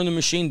I turn the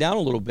machine down a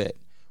little bit,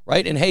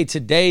 right? And, hey,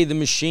 today the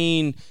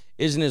machine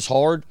isn't as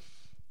hard.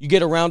 You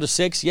get around to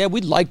 6, yeah,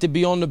 we'd like to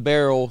be on the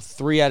barrel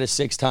 3 out of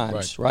 6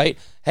 times, right?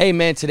 Hey,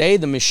 man, today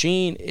the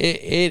machine,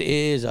 it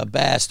is a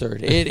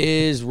bastard. It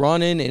is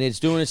running and it's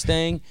doing its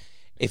thing.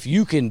 If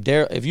you can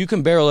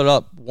barrel it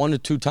up 1 to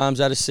 2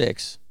 times out of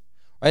 6,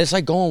 right? It's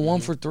like going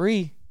 1 for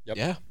 3. Yep.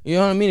 Yeah. You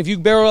know what I mean? If you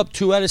barrel up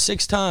 2 out of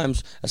 6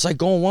 times, that's like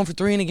going 1 for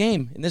 3 in a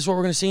game. And this is what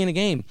we're going to see in a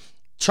game.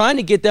 Trying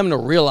to get them to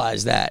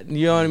realize that.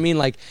 You know what I mean?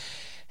 Like,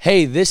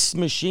 hey, this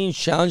machine's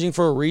challenging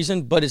for a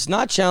reason, but it's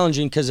not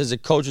challenging because as a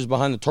coach is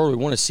behind the turtle, we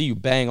want to see you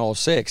bang all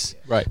 6.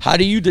 Right. How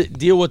do you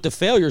deal with the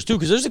failures, too?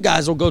 Because there's the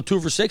guys that will go 2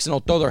 for 6 and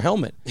they'll throw their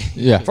helmet.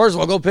 Yeah. First of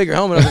all, go pick your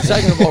helmet up. And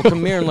second of all,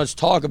 come here and let's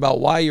talk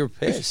about why you're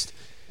pissed.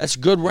 That's a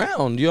good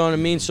round. You know what I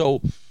mean?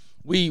 So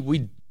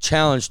we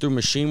challenge through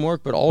machine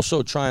work, but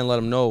also try and let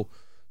them know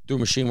through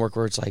machine work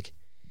where it's like,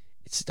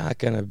 it's not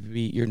going to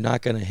be, you're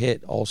not going to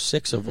hit all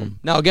 6 of them.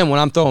 Now, again, when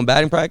I'm throwing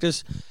batting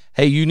practice,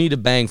 hey, you need to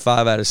bang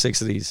 5 out of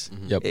 6 of these.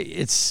 Yep.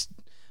 It's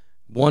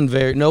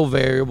no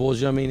variables.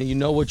 You know what I mean? You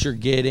know what you're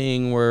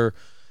getting, where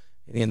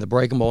in the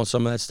breaking ball and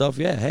some of that stuff.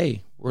 Yeah,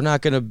 hey, we're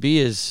not going to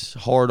be as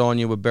hard on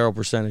you with barrel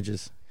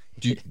percentages.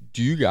 Do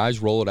you guys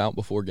roll it out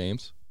before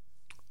games?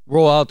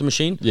 Roll out the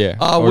machine?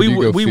 Yeah.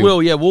 We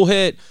will. Yeah, we'll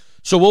hit.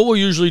 So what we'll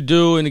usually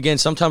do, and again,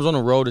 sometimes on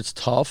the road it's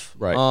tough,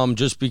 right?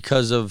 Just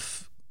because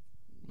of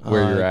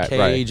where you're at,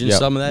 cage and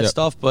some of that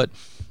stuff. But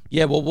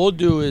yeah, what we'll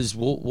do is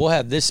we'll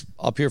have this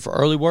up here for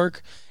early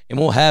work, and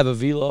we'll have a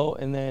velo,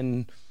 and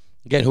then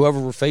again, whoever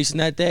we're facing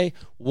that day,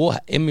 we'll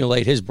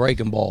emulate his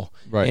breaking ball.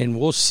 Right. And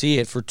we'll see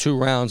it for 2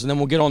 rounds, and then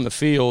we'll get on the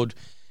field,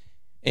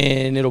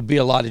 and it'll be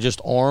a lot of just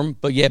arm.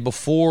 But, yeah,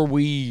 before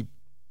we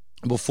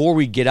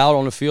get out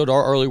on the field,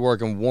 our early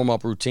work and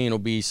warm-up routine will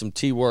be some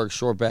T-work,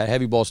 short bat,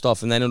 heavy ball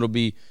stuff, and then it'll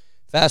be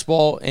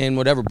fastball and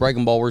whatever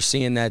breaking ball we're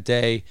seeing that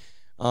day.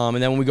 And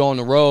then when we go on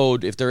the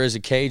road, if there is a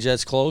cage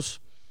that's close,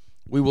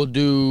 we will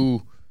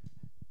do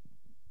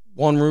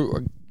one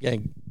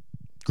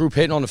group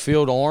hitting on the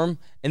field arm,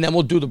 and then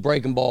we'll do the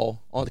breaking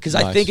ball on, because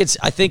I think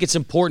it's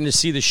important to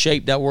see the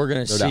shape that we're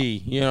going to see.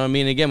 You know what I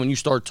mean? Again, when you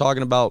start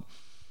talking about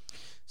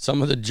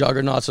some of the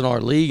juggernauts in our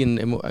league,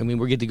 and I mean,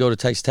 we get to go to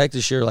Texas Tech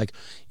this year, like,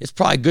 it's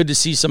probably good to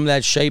see some of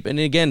that shape. And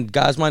again,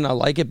 guys might not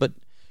like it, but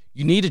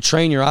you need to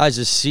train your eyes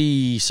to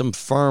see some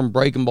firm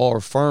breaking ball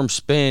or firm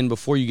spin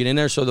before you get in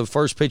there. So the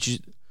first pitch,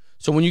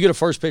 so when you get a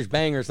first pitch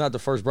banger, it's not the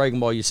first breaking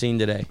ball you've seen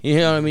today. You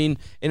know what I mean?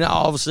 And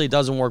obviously it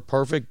doesn't work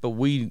perfect, but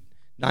 90%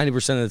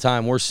 of the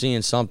time we're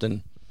seeing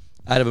something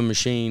out of a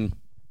machine,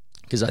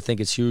 because I think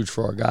it's huge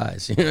for our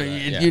guys. You know,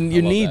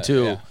 you need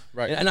to. Yeah.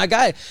 Right.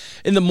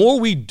 And the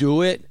more we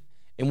do it,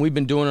 and we've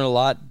been doing it a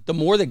lot, the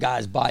more the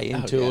guys buy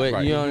into it.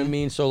 Right. You know what I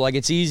mean? So, like,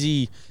 it's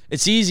easy,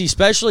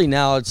 especially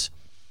now. It's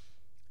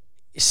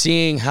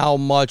seeing how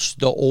much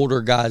the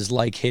older guys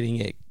like hitting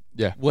it.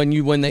 Yeah.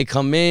 When they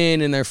come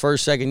in their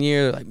first, second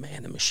year, they're like,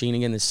 man, the machine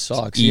again, this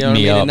sucks. You know what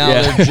I mean? Up. And now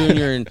they're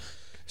junior and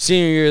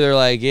senior year, they're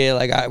like, yeah,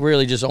 like, I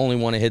really just only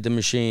want to hit the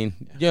machine.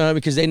 You know,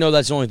 because they know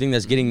that's the only thing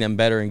that's getting them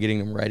better and getting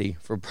them ready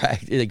for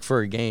practice, like, for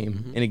a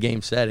game, in a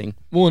game setting.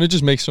 Well, and it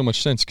just makes so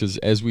much sense, because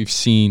as we've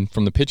seen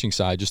from the pitching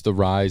side, just the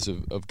rise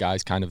of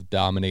guys kind of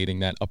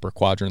dominating that upper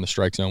quadrant of the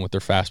strike zone with their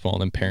fastball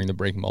and then pairing the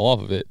breaking ball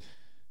off of it.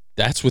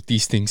 That's what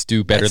these things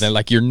do better than,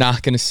 like, you're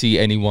not going to see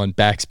anyone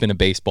backspin a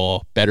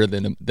baseball better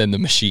than the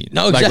machine.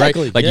 No,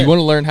 exactly. Like, you want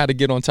to learn how to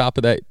get on top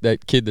of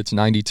that kid that's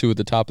 92 at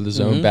the top of the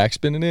zone,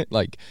 backspinning it.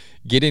 Like,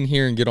 get in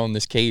here and get on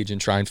this cage and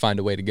try and find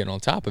a way to get on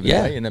top of it.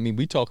 Yeah. Right? And I mean,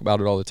 we talk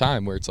about it all the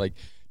time, where it's like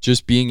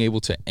just being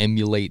able to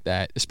emulate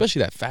that,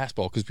 especially that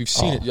fastball, because we've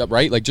seen it,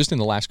 right? Like, just in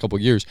the last couple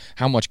of years,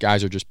 how much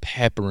guys are just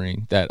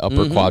peppering that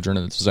upper quadrant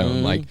of the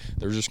zone. Like,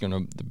 they're just going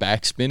to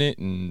backspin it.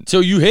 And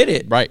so you hit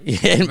it. Right.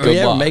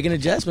 Yeah, make an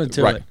adjustment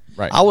to it.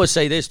 Right. I would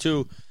say this,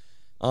 too.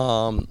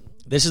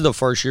 This is the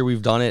first year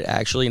we've done it,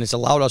 actually, and it's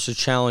allowed us to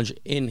challenge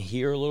in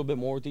here a little bit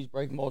more with these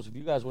breaking balls. If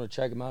you guys want to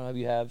check them out, if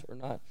you have or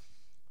not,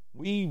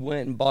 we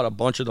went and bought a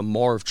bunch of the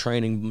Marv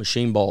training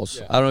machine balls.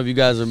 Yeah. I don't know if you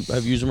guys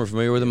have used them or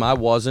familiar with them. I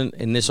wasn't,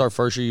 and this is our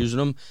first year using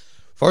them.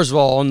 First of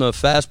all, on the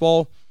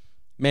fastball,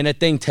 man, that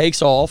thing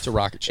takes off. It's a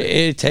rocket ship.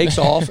 It takes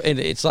off, and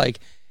it's like,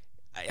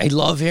 I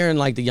love hearing,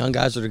 like, the young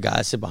guys or the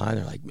guys sit behind.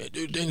 They're like, man,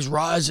 dude, thing's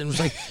rising. It's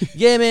like,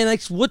 yeah, man,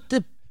 like,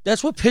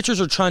 that's what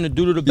pitchers are trying to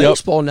do to the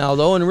baseball now,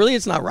 though, and really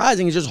it's not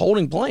rising; it's just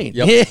holding plane.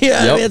 Yeah, I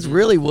mean, that's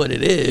really what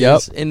it is.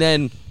 Yep. And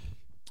then,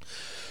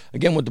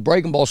 again, with the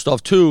breaking ball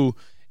stuff too,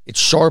 it's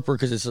sharper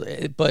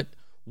but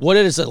what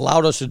it has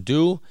allowed us to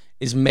do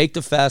is make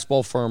the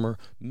fastball firmer,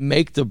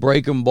 make the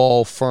breaking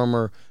ball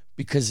firmer,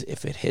 because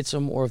if it hits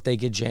them or if they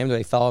get jammed or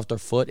they fell off their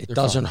foot, it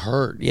doesn't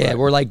hurt. Yeah, right.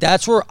 We're like,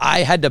 that's where I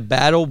had to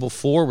battle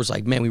before, was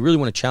like, man, we really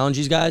want to challenge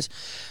these guys,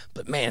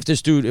 but man,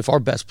 if our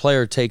best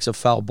player takes a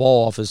foul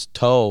ball off his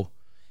toe,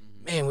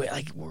 man,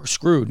 we're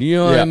screwed. You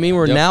know what I mean?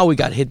 Now we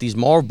got to hit these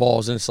Marv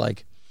balls, and it's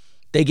like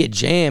they get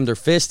jammed or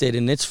fisted,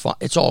 and it's fun.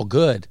 It's all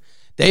good.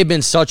 They've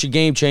been such a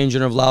game changer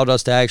and have allowed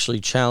us to actually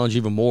challenge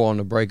even more on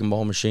the breaking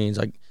ball machines.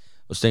 Like,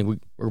 I was thinking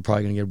we're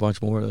probably going to get a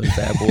bunch more of those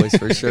bad boys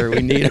for sure.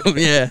 We need them.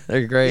 Yeah,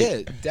 they're great.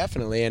 Yeah,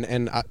 definitely.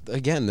 And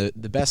again,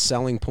 the best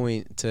selling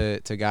point to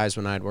guys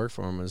when I'd work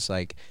for them was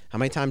like, how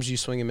many times do you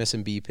swing and miss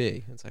in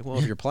BP? It's like, well,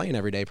 if you're playing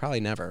every day,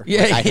 probably never.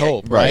 Yeah, I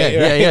hope, right?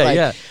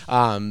 Yeah.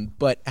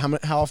 But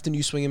how often do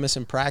you swing and miss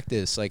in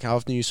practice? Like, how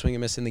often do you swing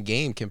and miss in the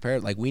game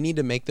compared? Like, we need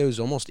to make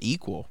those almost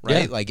equal,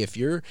 right? Yeah. Like, if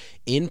you're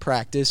in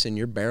practice and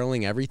you're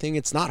barreling everything,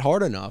 it's not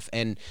hard enough.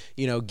 And,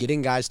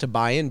 getting guys to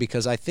buy in,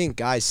 because I think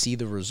guys see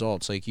the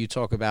results. Like, you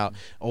talk about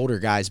older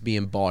guys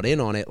being bought in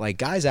on it. Like,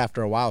 guys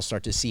after a while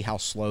start to see how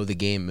slow the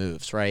game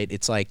moves, right?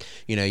 It's like,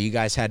 you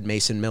guys had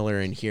Mason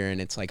Miller in here, and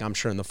it's like, I'm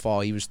sure in the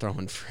fall he was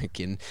throwing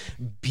freaking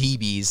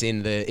BBs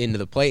into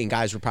the plate, and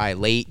guys were probably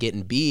late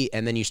getting beat,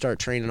 and then you start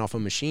training off a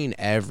machine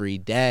every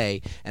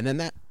day, and then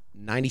that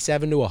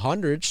 97 to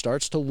 100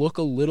 starts to look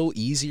a little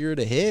easier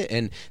to hit,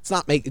 and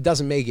it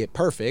doesn't make it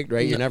perfect,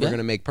 right? You're never going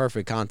to make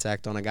perfect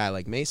contact on a guy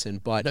like Mason,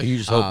 but no, you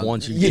just hope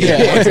once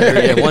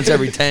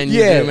every 10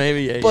 you do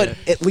maybe. But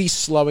at least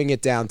slowing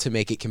it down to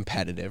make it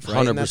competitive,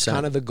 right? 100%. And that's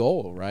kind of the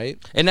goal,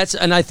 right? And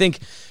I think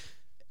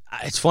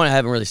it's funny, I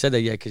haven't really said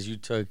that yet, because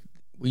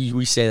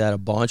we say that a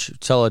bunch.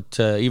 Tell it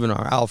to even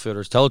our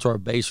outfielders, tell it to our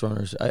base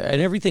runners,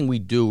 and everything we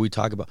do, we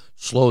talk about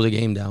slow the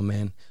game down,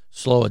 man.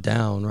 Slow it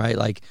down, right?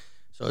 Like,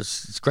 so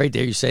it's great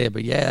that you say it,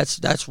 but yeah,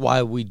 that's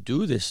why we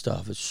do this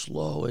stuff. Is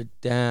slow it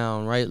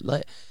down, right?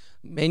 Like,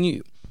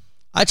 man,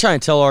 I try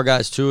and tell our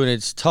guys too, and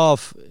it's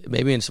tough.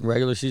 Maybe in some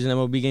regular season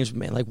MLB games, but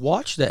man, like,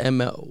 watch the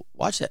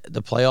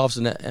playoffs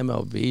and the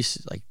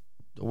MLB, like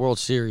the World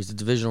Series, the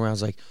divisional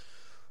rounds. Like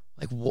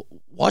like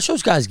watch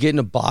those guys get in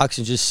a box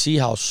and just see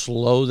how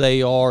slow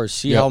they are,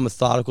 see how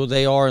methodical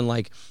they are, and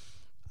like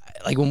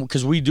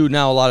because we do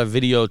now a lot of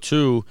video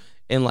too,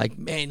 and like,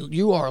 man,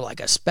 you are like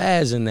a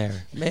spaz in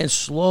there, man.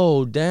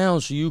 Slow down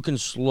so you can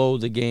slow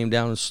the game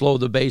down and slow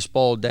the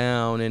baseball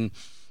down, and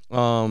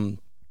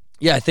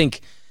I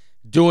think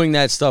doing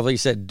that stuff, like you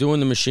said, doing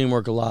the machine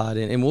work a lot,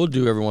 and we'll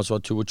do every once in a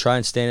while too. We'll try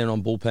and stand in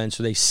on bullpen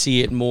so they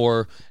see it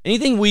more.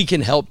 Anything we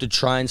can help to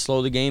try and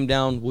slow the game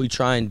down, we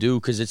try and do,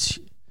 because it's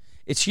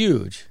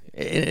huge.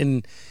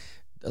 And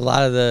a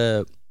lot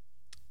of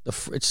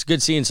it's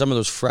good seeing some of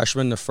those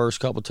freshmen the first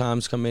couple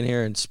times come in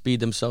here and speed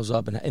themselves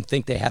up and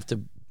think they have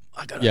to,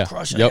 I gotta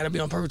crush it, I gotta be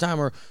on perfect time,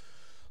 or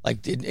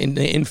like in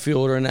the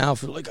infield or in the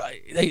outfield,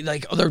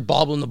 they're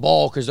bobbling the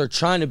ball because they're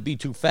trying to be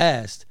too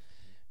fast.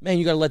 Man,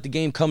 you got to let the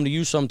game come to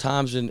you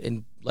sometimes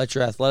and let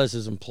your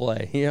athleticism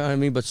play. You know what I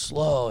mean? But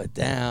slow it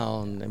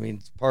down. I mean,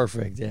 it's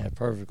perfect. Yeah,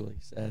 perfectly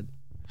said.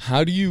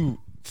 How do you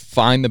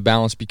find the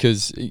balance?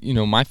 Because,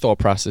 my thought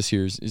process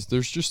here is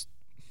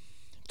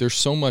there's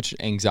so much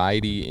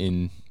anxiety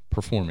in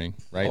performing,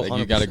 right? Like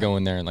you got to go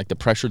in there and like the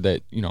pressure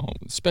that,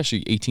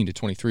 especially 18 to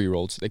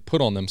 23-year-olds, they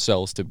put on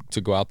themselves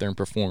to go out there and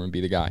perform and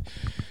be the guy.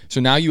 So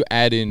now you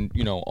add in,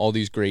 all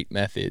these great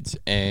methods,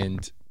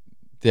 and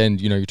then,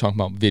 you're talking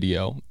about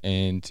video,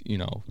 and, you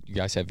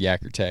guys have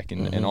Yacker Tech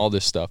and all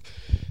this stuff.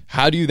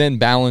 How do you then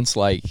balance,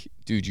 like,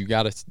 dude, you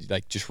got to,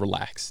 like, just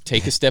relax.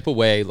 Take a step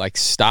away. Like,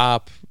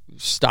 stop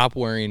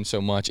worrying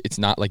so much. It's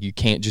not like you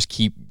can't just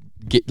you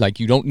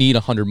don't need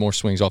 100 more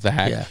swings off the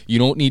hat. Yeah. You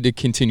don't need to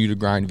continue to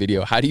grind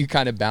video. How do you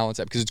kind of balance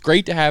that? Because it's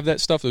great to have that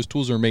stuff. Those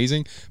tools are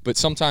amazing, but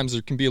sometimes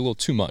there can be a little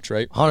too much,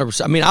 right?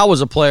 100%. I mean, I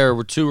was a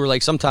player too, where,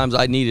 like, sometimes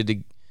I need to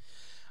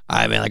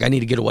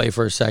get away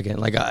for a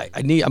second. Like,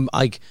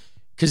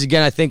 because,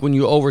 again, I think when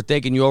you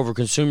overthink and you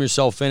overconsume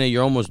yourself in it,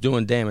 you're almost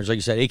doing damage. Like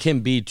you said, it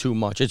can be too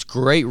much. It's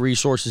great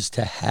resources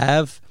to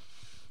have,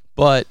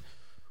 but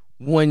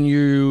when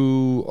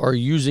you are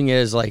using it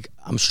as like,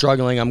 I'm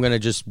struggling, I'm going to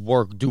just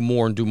do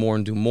more and do more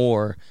and do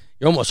more,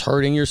 you're almost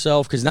hurting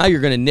yourself, because now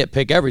you're going to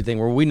nitpick everything,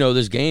 where we know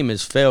this game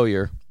is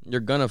failure. You're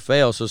going to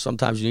fail, so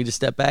sometimes you need to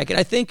step back. And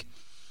I think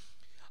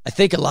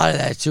a lot of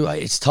that, too,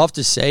 it's tough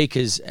to say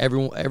because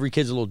every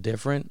kid's a little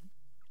different,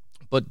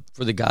 but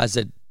for the guys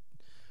that,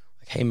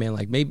 hey, man,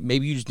 like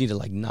maybe you just need to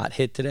like not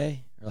hit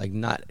today, or like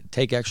not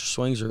take extra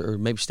swings, or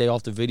maybe stay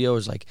off the video.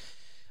 Is like,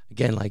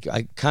 again, like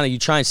you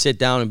try and sit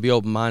down and be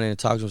open-minded and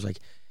talk to them. It's like,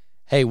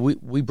 hey,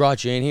 we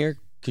brought you in here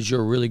because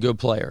you're a really good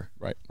player.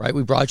 Right?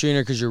 We brought you in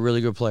here because you're a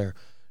really good player.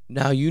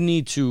 Now you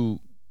need to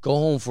go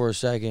home for a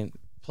second,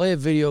 play a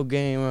video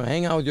game, or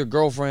hang out with your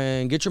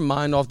girlfriend, get your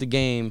mind off the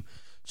game,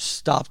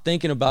 stop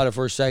thinking about it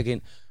for a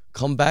second,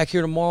 come back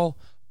here tomorrow,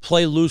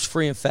 play loose,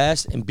 free, and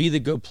fast, and be the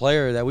good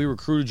player that we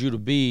recruited you to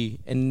be,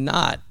 and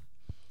not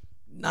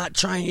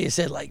trying to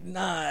say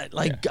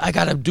I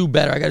got to do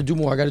better, I got to do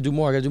more, I got to do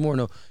more, I got to do more.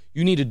 No,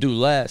 you need to do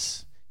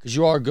less, because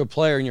you are a good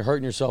player and you're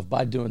hurting yourself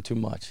by doing too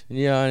much.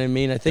 You know what I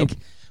mean? I think,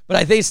 but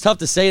I think it's tough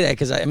to say that,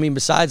 because I mean,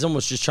 besides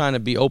almost just trying to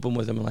be open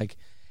with them and like,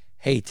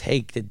 hey,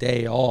 take the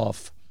day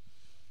off.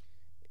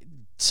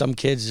 Some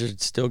kids are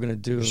still gonna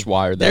do. Just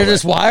wired that They're way.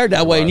 just wired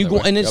that way,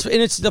 and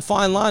it's the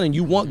fine line, and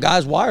you want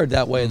guys wired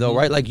that way though,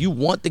 right? Like you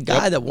want the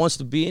guy that wants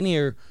to be in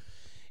here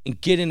and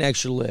get an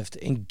extra lift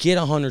and get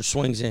 100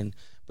 swings in,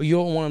 but you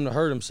don't want him to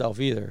hurt himself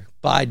either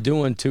by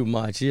doing too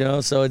much,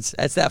 So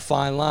that's that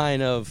fine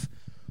line of,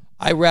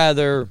 I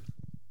rather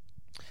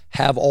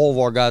have all of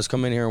our guys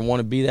come in here and want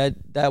to be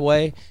that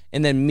way,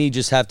 and then me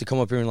just have to come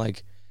up here and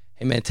like,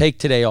 hey man, take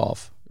today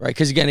off. Right,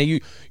 because again,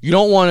 you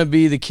don't want to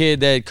be the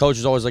kid that coach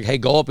is always like, hey,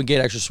 go up and get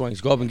extra swings.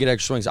 Go up and get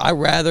extra swings. I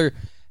rather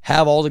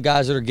have all the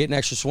guys that are getting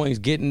extra swings,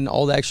 getting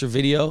all the extra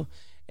video,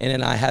 and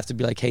then I have to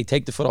be like, hey,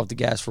 take the foot off the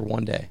gas for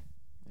one day.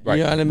 Right.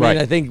 You know what I mean? Right.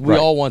 I think we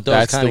all want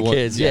those kind of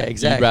kids. Yeah,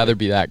 exactly. You'd rather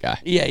be that guy.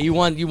 Yeah, you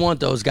want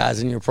those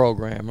guys in your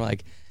program.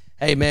 Like,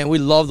 hey, man, we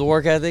love the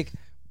work ethic,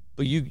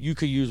 but you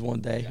could use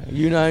one day.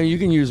 You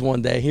can use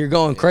one day. You're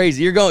going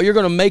crazy. You're going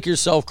to make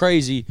yourself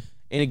crazy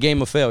in a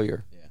game of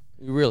failure.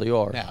 You really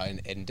are. Yeah,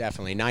 and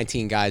definitely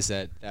 19 guys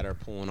that are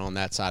pulling on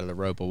that side of the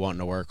rope but wanting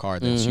to work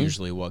hard. That's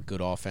usually what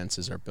good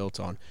offenses are built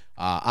on.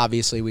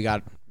 Obviously, we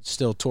got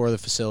still tour the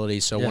facility,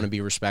 so I want to be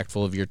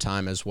respectful of your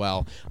time as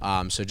well.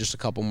 So just a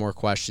couple more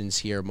questions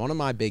here. One of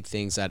my big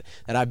things that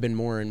I've been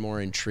more and more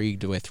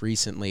intrigued with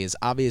recently is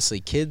obviously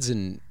kids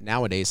and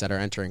nowadays that are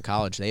entering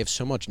college, they have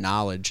so much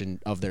knowledge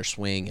of their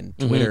swing and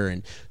Twitter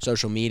and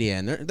social media,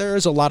 and there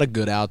is a lot of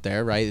good out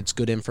there, right? It's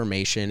good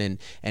information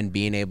and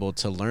being able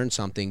to learn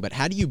something, but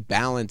how do you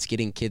balance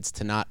getting kids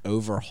to not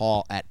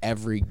overhaul at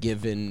every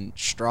given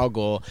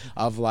struggle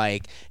of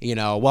like,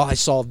 well, I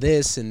saw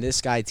this and this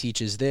guy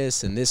teaches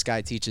this and this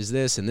guy teaches teaches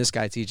this and this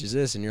guy teaches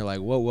this, and you're like,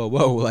 whoa,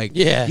 like,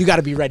 yeah, you got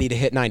to be ready to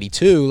hit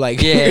 92. Like,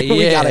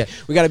 we got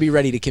to be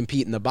ready to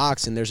compete in the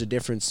box, and there's a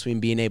difference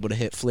between being able to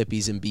hit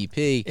flippies and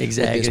BP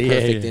exactly with this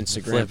perfect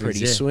Instagram flippies,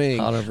 pretty swing,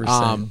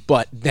 100%.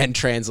 but then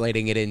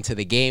translating it into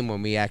the game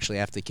when we actually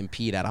have to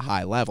compete at a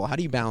high level. How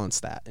do you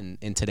balance that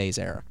in today's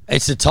era?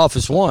 It's the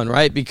toughest one,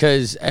 right?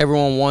 Because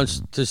everyone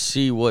wants to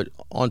see what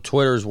on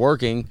Twitter is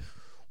working.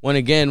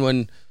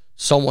 When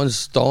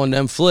someone's throwing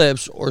them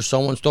flips or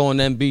someone's throwing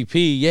them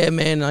BP, yeah,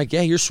 man, like,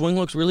 yeah, your swing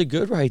looks really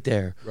good right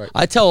there. Right.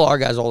 I tell our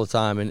guys all the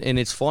time, and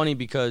it's funny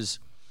because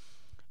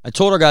I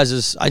told our guys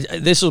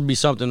this will be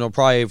something that'll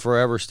probably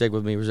forever stick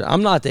with me.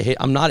 I'm not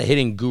a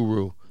hitting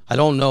guru. I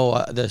don't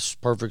know this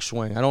perfect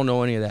swing. I don't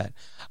know any of that.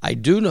 I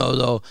do know,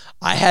 though,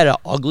 I had an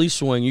ugly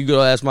swing. You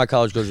go ask my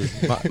college coaches.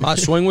 My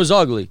swing was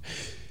ugly.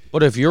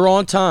 But if you're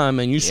on time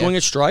and you swing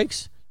at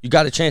strikes, you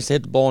got a chance to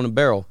hit the ball in the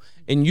barrel.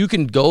 And you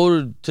can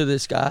go to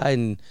this guy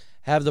and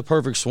have the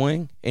perfect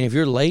swing. And if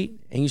you're late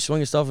and you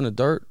swing stuff in the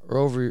dirt or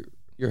over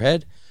your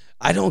head,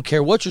 I don't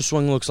care what your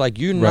swing looks like.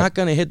 You're not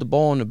going to hit the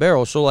ball in the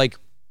barrel. So, like,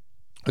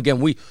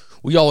 again, we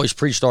always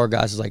preach to our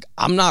guys. It's like,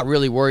 I'm not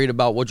really worried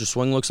about what your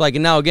swing looks like.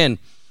 And now, again,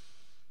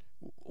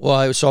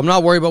 so I'm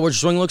not worried about what your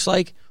swing looks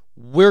like.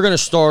 We're going to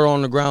start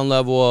on the ground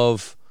level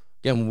of,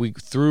 again,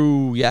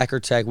 through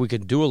Yacker Tech, we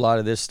could do a lot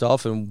of this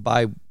stuff. And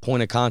by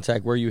point of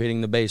contact, where are you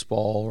hitting the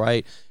baseball,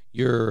 right?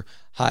 Your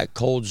hot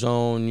cold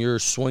zone, your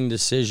swing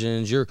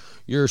decisions,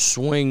 your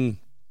swing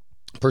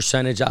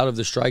percentage out of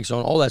the strike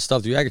zone, all that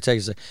stuff. The Yacker Tech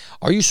is like,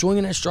 are you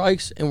swinging at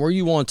strikes and were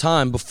you on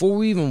time before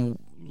we even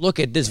look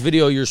at this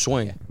video of your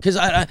swing? Because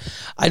I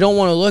don't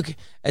want to look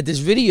at this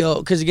video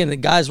because, again, the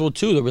guys will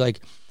too. They'll be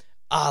like,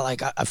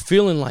 I'm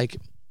feeling like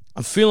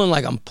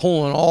I'm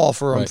pulling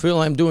off, or I'm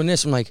feeling I'm doing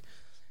this. I'm like,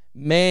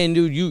 man,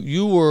 dude,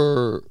 you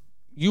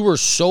were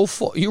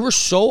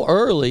so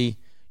early.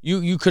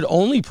 You could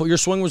only put your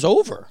swing was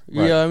over.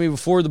 Right. You know what I mean,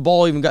 before the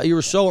ball even got, you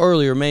were so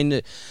earlier,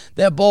 man.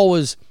 That ball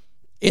was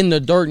in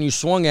the dirt and you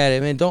swung at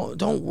it, man.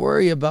 Don't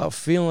worry about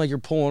feeling like you're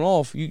pulling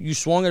off. You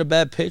swung at a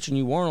bad pitch and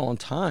you weren't on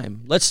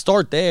time. Let's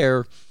start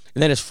there.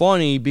 And then it's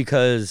funny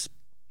because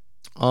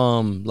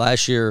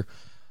last year,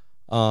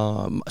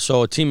 so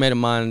a teammate of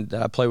mine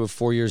that I played with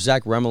 4 years,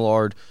 Zach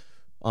Remillard,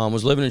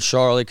 was living in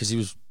Charlotte because he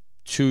was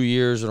 2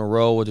 years in a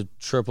row with the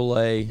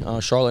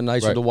AAA Charlotte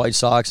Knights with the White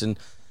Sox, and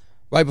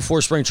right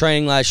before spring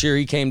training last year,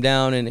 he came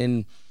down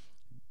and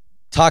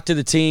talked to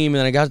the team, and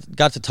then I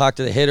got to talk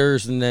to the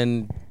hitters, and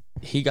then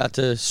he got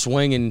to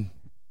swing and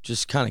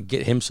just kind of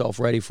get himself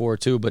ready for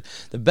it too. But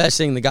the best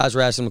thing, the guys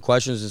were asking him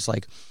questions. It's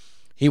like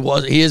he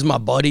is my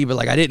buddy, but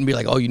like I didn't be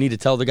like, oh, you need to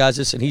tell the guys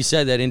this. And he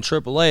said that in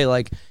AAA,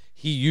 like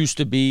he used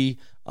to be.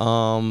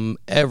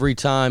 Every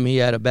time he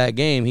had a bad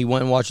game, he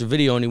went and watched a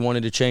video and he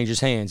wanted to change his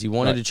hands. He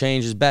wanted to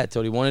change his bat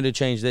tilt. He wanted to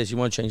change this. He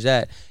wanted to change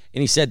that.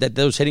 And he said that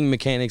those hitting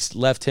mechanics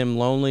left him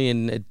lonely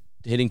and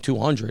hitting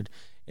 200.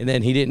 And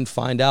then he didn't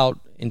find out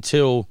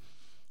until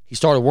he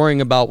started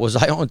worrying about, was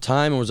I on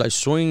time and was I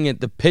swinging at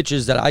the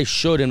pitches that I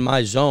should in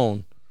my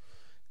zone?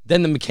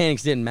 Then the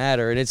mechanics didn't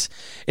matter. And it's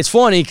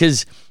funny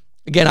because,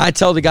 again, I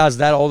tell the guys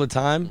that all the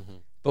time. Mm-hmm.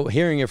 But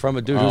hearing it from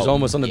a dude who's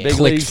almost on the big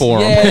leagues, for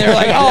him. Yeah, they're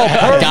like, "Oh,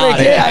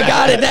 perfect! I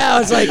got it now."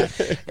 It's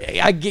like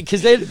I get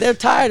because they're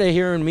tired of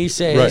hearing me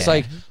say it. It's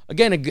like,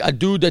 again, a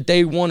dude that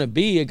they want to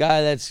be, a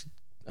guy that's,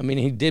 I mean,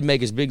 he did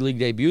make his big league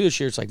debut this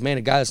year. It's like, man,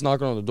 a guy that's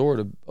knocking on the door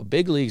to a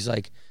big league's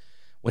like,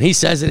 when he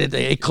says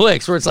it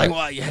clicks. Where it's like,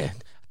 well, yeah,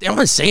 they've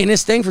been saying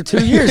this thing for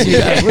 2 years. You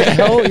guys, what the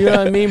hell? You know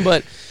what I mean?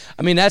 But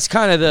I mean, that's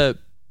kind of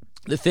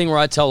the thing where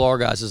I tell our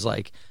guys is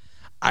like,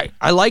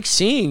 I like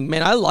seeing,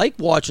 man, I like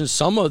watching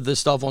some of the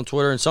stuff on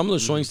Twitter and some of the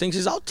swings things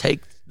is I'll take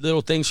little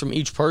things from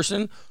each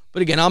person.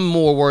 But again, I'm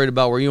more worried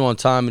about were you on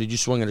time and did you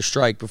swing at a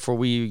strike before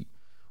we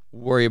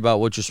worry about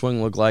what your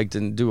swing looked like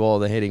and do all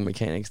the hitting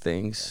mechanics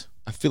things.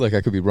 I feel like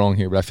I could be wrong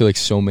here, but I feel like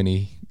so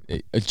many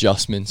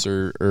adjustments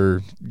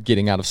or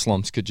getting out of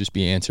slumps could just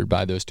be answered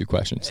by those two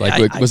questions.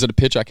 Like, was it a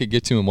pitch I could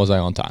get to and was I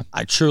on time?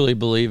 I truly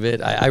believe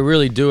it. I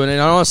really do. And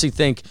I honestly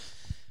think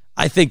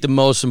the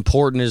most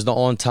important is the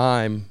on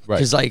time.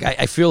 Because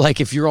I feel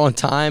like if you're on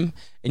time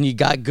and you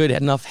got good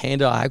enough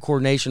hand-eye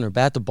coordination or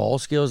bat-to-ball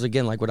skills,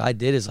 again, like what I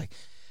did is like,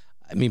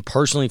 I mean,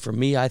 personally for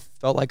me, I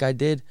felt like I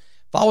did.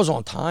 If I was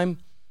on time,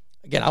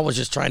 again, I was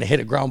just trying to hit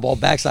a ground ball,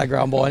 backside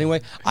ground ball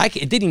anyway.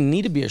 It didn't even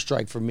need to be a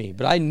strike for me,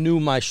 but I knew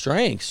my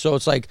strengths. So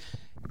it's like,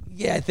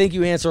 yeah, I think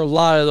you answer a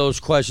lot of those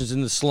questions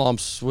in the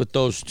slumps with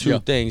those two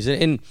things.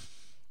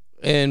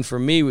 And for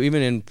me,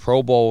 even in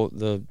Pro Bowl,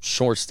 the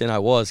short stint I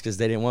was, because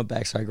they didn't want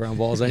backside ground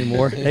balls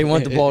anymore. They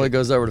want the ball that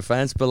goes over the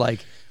fence. But,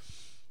 like,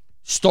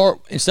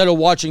 instead of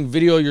watching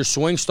video of your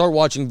swing, start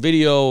watching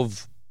video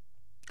of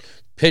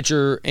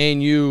pitcher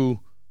and you.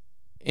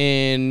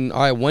 And,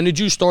 all right, when did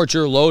you start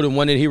your load and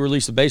when did he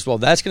release the baseball?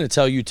 That's going to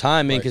tell you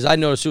timing, because I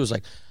noticed it was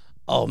like,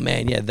 oh,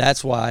 man, yeah,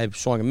 that's why I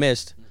swung and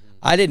missed. Mm-hmm.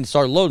 I didn't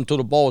start loading until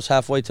the ball was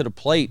halfway to the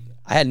plate.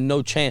 I had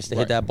no chance to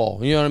hit that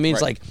ball. You know what I mean?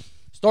 It's like,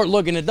 start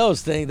looking at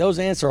those things. Those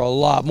answer a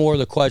lot more of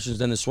the questions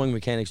than the swing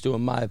mechanics do,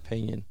 in my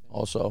opinion,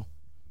 also.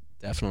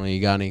 Definitely.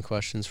 You got any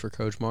questions for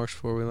Coach Marks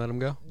before we let him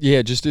go?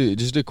 Yeah, just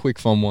a quick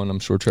fun one. I'm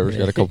sure Trevor's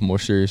got a couple more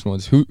serious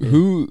ones.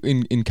 Who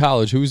in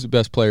college, who was the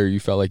best player you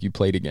felt like you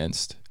played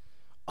against?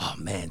 Oh,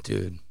 man,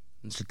 dude.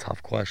 That's a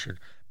tough question.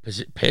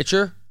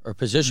 Pitcher or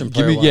position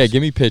player?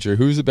 Give me pitcher.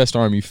 Who's the best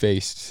arm you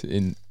faced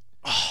in?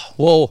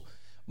 Well,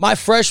 my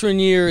freshman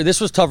year,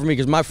 this was tough for me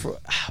because I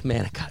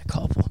got a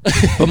couple.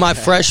 But my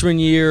freshman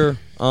year,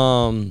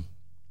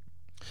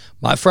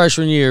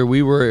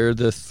 we were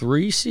the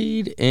 3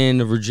 seed in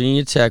the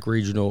Virginia Tech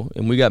regional,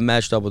 and we got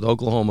matched up with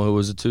Oklahoma, who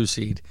was a 2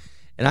 seed.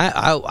 And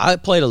I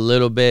played a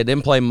little bit,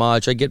 didn't play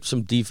much. I get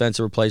some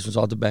defensive replacements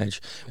off the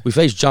bench. We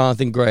faced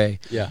Jonathan Gray,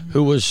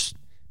 who was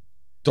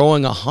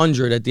throwing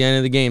 100 at the end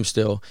of the game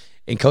still.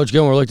 And Coach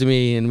Gilmore looked at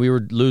me, and we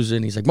were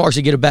losing. He's like,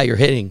 "Marcy, get a bat. You're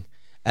hitting."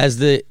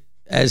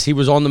 As he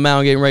was on the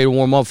mound getting ready to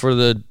warm up for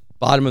the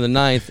bottom of the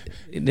 9th,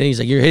 and then he's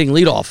like, "You're hitting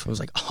leadoff." I was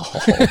like,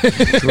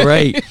 "Oh,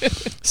 great."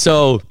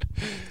 So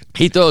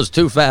he throws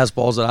 2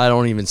 fastballs that I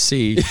don't even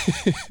see.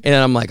 And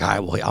I'm like, all right,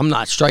 well, I'm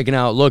not striking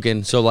out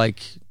looking. So,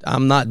 like,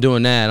 I'm not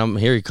doing that. I'm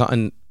here. He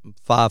comes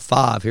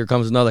 5-5. Here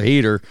comes another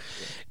heater.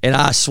 And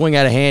I swing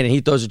out of hand, and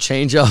he throws a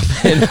changeup.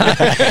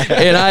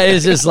 And I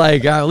it's just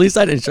like, at least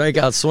I didn't strike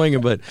out swinging.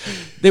 But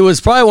it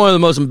was probably one of the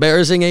most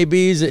embarrassing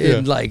ABs.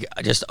 And, like,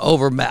 just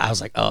overmatched. I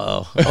was like,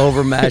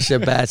 overmatched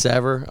at bats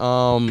ever.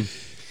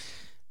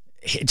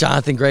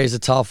 Jonathan Gray is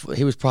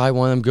he was probably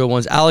one of them good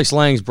ones. Alex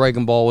Lang's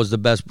breaking ball was the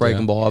best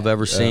breaking ball I've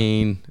ever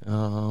seen.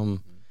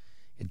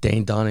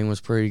 Dane Dunning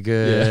was pretty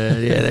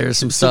good. Yeah, there were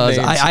some studs.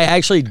 I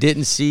actually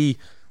didn't see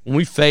when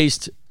we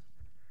faced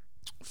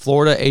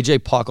Florida,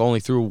 AJ Puck only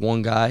threw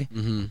 1 guy.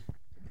 Mm-hmm.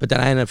 But then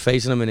I ended up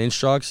facing him in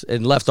instructs,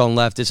 and left on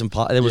left, it was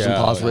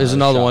impossible. It was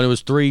another one. It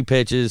was 3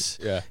 pitches.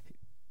 Yeah.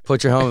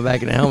 Put your helmet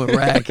back in the helmet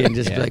rack and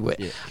just be like, wait,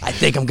 I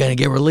think I'm going to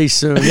get released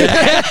soon.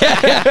 Yeah.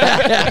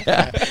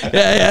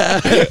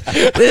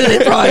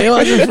 This probably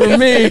wasn't for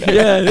me.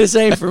 Yeah, this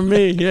ain't for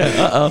me.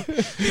 Yeah,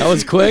 that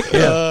was quick.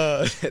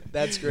 Yeah.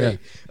 That's great.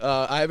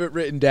 I have it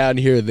written down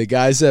here. The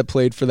guys that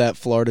played for that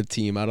Florida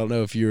team, I don't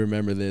know if you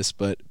remember this,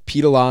 but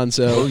Pete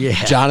Alonso,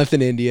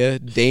 Jonathan India,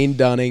 Dane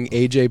Dunning,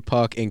 AJ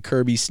Puck, and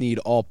Kirby Snead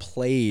all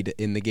played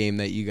in the game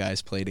that you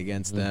guys played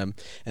against them.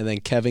 And then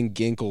Kevin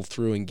Ginkel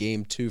threw in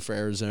game 2 for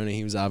Arizona.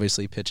 He was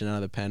obviously pitching out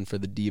of the pen for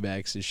the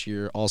D-backs this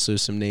year. Also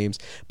some names,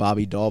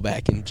 Bobby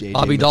Dahlback and JJ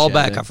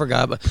Dahlback, I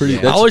forgot. But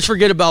I always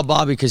forget about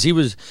Bobby because he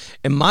was,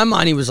 in my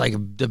mind, he was like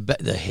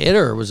the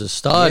hitter, was a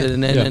stud.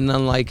 And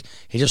then like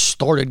he just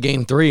started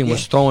game 3 and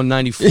was throwing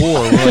 94.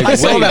 Like, I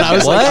saw that. I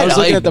was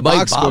looking at the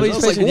box scores. I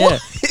was like, what?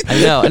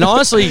 I know. And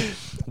honestly,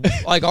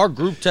 like our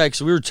group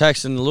text, we were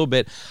texting a little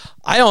bit.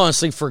 I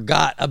honestly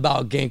forgot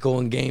about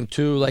Ginkel in game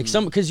 2. Like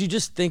because you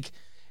just think,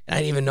 I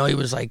didn't even know he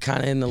was like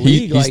kind of in the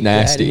league. He's like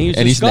nasty. That.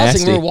 And he's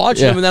nasty. We were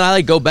watching him, and then I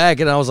like go back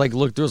and I was like,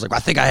 look through. I was like, I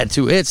think I had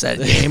 2 hits that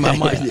game. I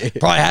might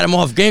probably had him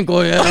off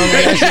Ginkel. I don't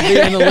think I should be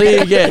in the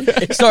league.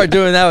 Yeah, start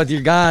doing that with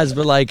your guys.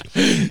 But like,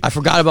 I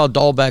forgot about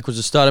Dahlback was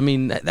a stud. I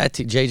mean, that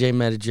JJ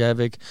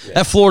Metajevic.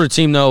 That Florida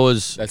team though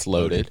that's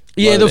loaded.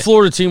 Yeah, the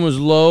Florida team was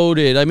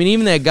loaded. I mean,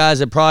 even that guys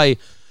that probably.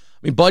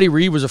 I mean, Buddy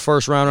Reed was a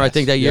first rounder, I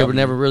think, that year, but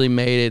never really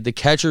made it. The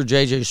catcher,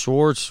 J.J.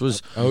 Schwartz,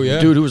 was the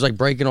dude who was like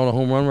breaking all the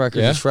home run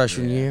records his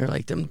freshman year.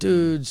 Like them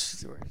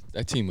dudes.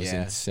 That team was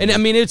insane. And I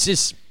mean,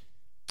 it's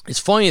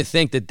funny to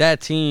think that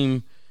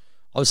team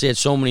obviously had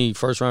so many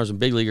first rounders and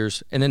big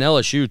leaguers, and then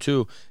LSU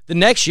too. The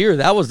next year,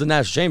 that was the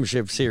national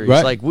championship series.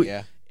 Right. Like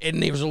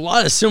and there was a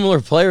lot of similar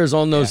players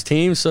on those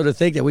teams. So to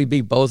think that we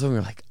beat both of them,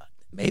 you're like.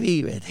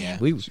 Maybe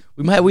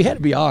we had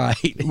to be all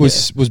right.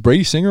 Was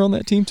Brady Singer on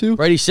that team too?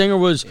 Brady Singer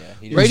was.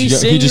 He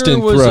just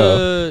didn't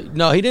throw.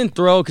 No, he didn't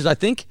throw because I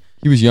think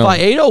he was young.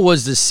 Faedo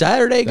was the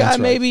Saturday guy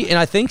maybe, and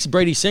I think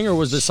Brady Singer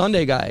was the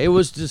Sunday guy. It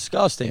was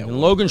disgusting.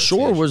 And Logan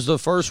Shore was the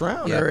first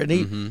rounder,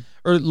 and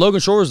Logan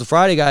Shore was the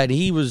Friday guy, and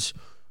he was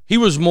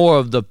more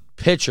of the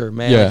pitcher,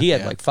 man. Yeah. He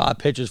had like 5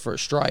 pitches for a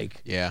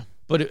strike. Yeah,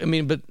 but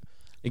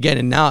again,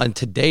 and now in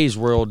today's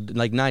world,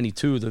 like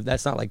 92,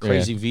 that's not like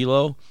crazy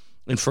velo.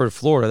 And for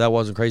Florida, that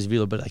wasn't crazy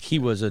velo, but like he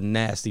was a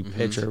nasty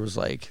pitcher. It was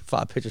like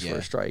 5 pitches for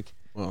a strike.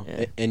 Well,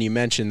 and you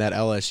mentioned that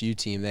LSU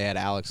team. They had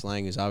Alex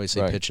Lang, who's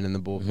obviously pitching in the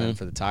bullpen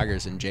for the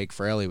Tigers, and Jake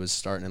Fraley was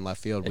starting in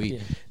left field.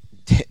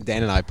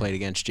 Dan and I played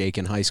against Jake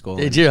in high school.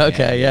 Did you?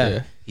 Okay,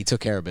 yeah. He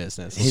took care of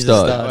business. He's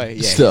a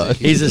stud.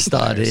 He's a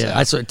stud.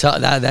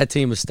 Yeah, that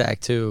team was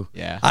stacked too.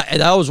 Yeah,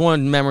 that was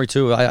one memory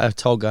too. I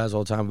tell guys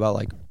all the time about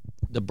like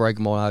the break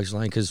on Alex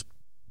Lang because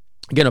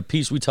again, a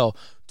piece we tell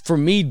for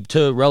me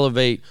to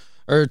relevate.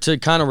 Or to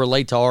kind of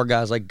relate to our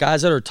guys, like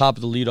guys that are top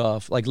of the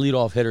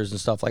leadoff hitters and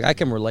stuff. Like I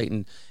can relate,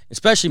 and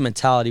especially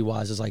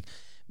mentality-wise, it's like,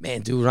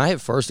 man, dude, when I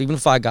hit first, even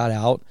if I got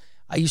out,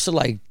 I used to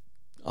like,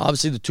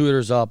 obviously the 2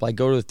 hitters up, like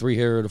go to the 3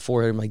 hitter or the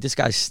 4 hitter. I'm like, this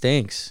guy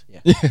stinks. Yeah.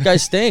 This guy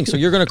stinks. So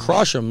you're gonna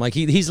crush him. Like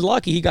he's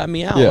lucky he got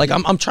me out. Yeah. Like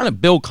I'm trying to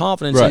build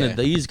confidence in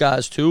these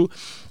guys too.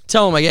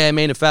 Tell them like, yeah,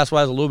 man, the fastball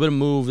has a little bit of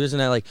move, this and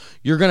that. Like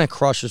you're gonna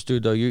crush this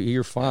dude though.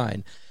 You're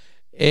fine.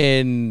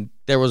 And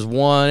there was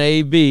one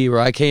AB where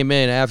I came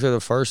in after the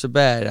first at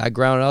bat. I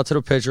grounded out to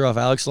the pitcher off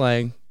Alex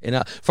Lang.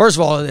 And first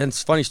of all, and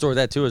it's a funny story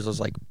that too is I was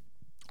like,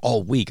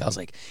 all week. I was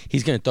like,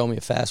 he's going to throw me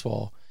a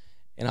fastball.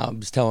 And I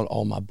was telling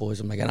all my boys,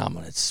 I'm like, and I'm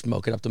going to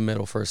smoke it up the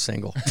middle for a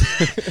single.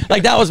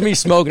 Like, that was me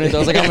smoking it. I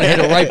was like, I'm going to hit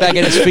it right back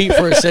at his feet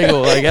for a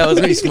single. Like, that was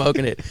me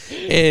smoking it.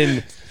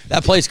 And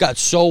that place got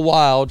so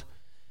wild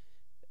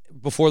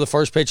before the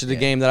first pitch of the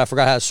game that I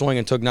forgot how to swing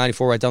and took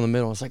 94 right down the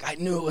middle. I was like, I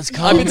knew it was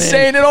coming. I've been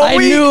saying it all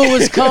week. I knew it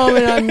was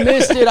coming. I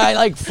missed it. I,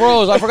 like,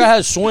 froze. I forgot how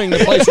to swing. The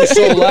place was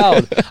so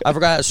loud. I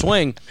forgot how to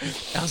swing.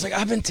 And I was like,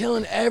 I've been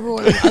telling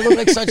everyone. I look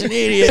like such an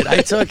idiot.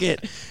 I took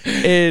it.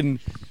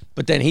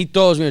 But then he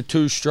throws me a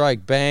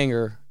 2-strike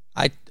banger.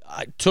 I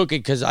took it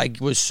because I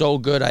was so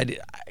good. I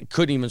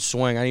couldn't even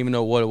swing. I didn't even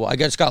know what it was. I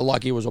just got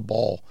lucky it was a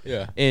ball.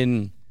 Yeah.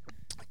 And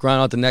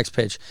ground out the next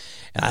pitch.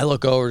 And I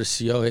look over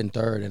to CO hitting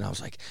third, and I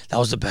was like, that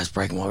was the best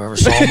breaking ball I ever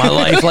saw in my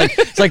life. Like,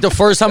 it's like the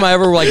first time I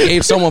ever like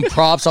gave someone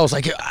props. I was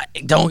like,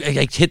 don't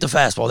hit the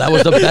fastball. That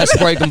was the best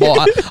breaking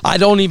ball. I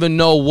don't even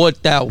know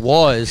what that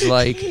was.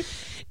 Like,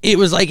 it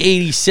was like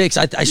 86.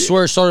 I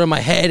swear it started in my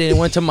head, and it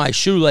went to my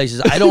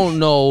shoelaces. I don't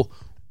know.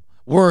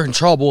 We're in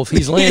trouble if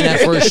he's laying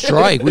that first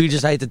strike. We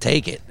just had to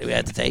take it. We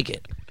had to take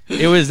it.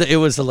 It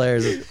was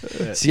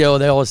hilarious. CO,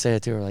 they always say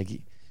it too. Like,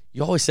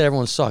 you always said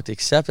everyone sucked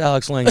except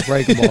Alex Lang's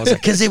breaking ball.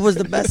 Because it was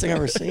the best thing I've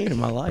ever seen in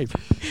my life.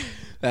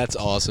 That's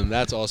awesome.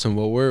 That's awesome.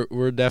 Well,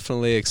 we're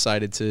definitely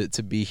excited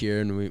to be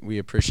here, and we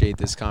appreciate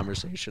this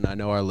conversation. I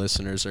know our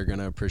listeners are going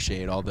to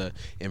appreciate all the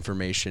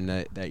information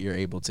that you're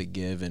able to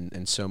give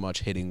and so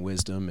much hitting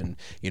wisdom. And,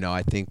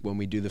 I think when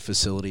we do the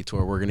facility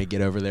tour, we're going to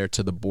get over there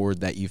to the board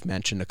that you've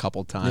mentioned a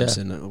couple times,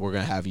 and we're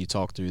going to have you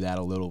talk through that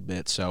a little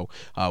bit so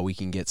we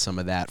can get some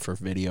of that for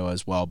video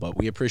as well. But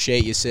we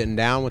appreciate you sitting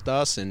down with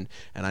us, and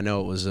I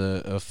know it was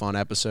a fun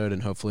episode,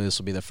 and hopefully this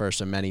will be the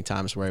first of many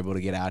times we're able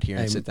to get out here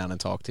and sit down and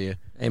talk to you.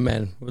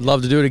 Amen. We'd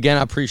love to do it again.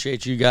 I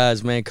appreciate you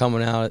guys, man,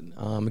 coming out,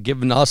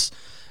 giving us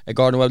at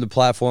Gardner Webb the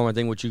platform. I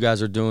think what you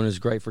guys are doing is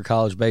great for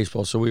college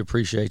baseball, so we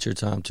appreciate your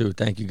time, too.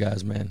 Thank you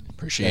guys, man.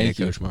 Appreciate it,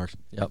 Coach Marks.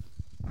 Yep.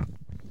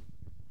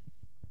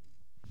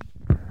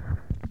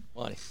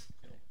 Funny.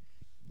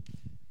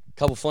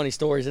 Couple funny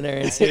stories in there.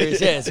 In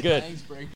series. Yeah, it's good. Thanks,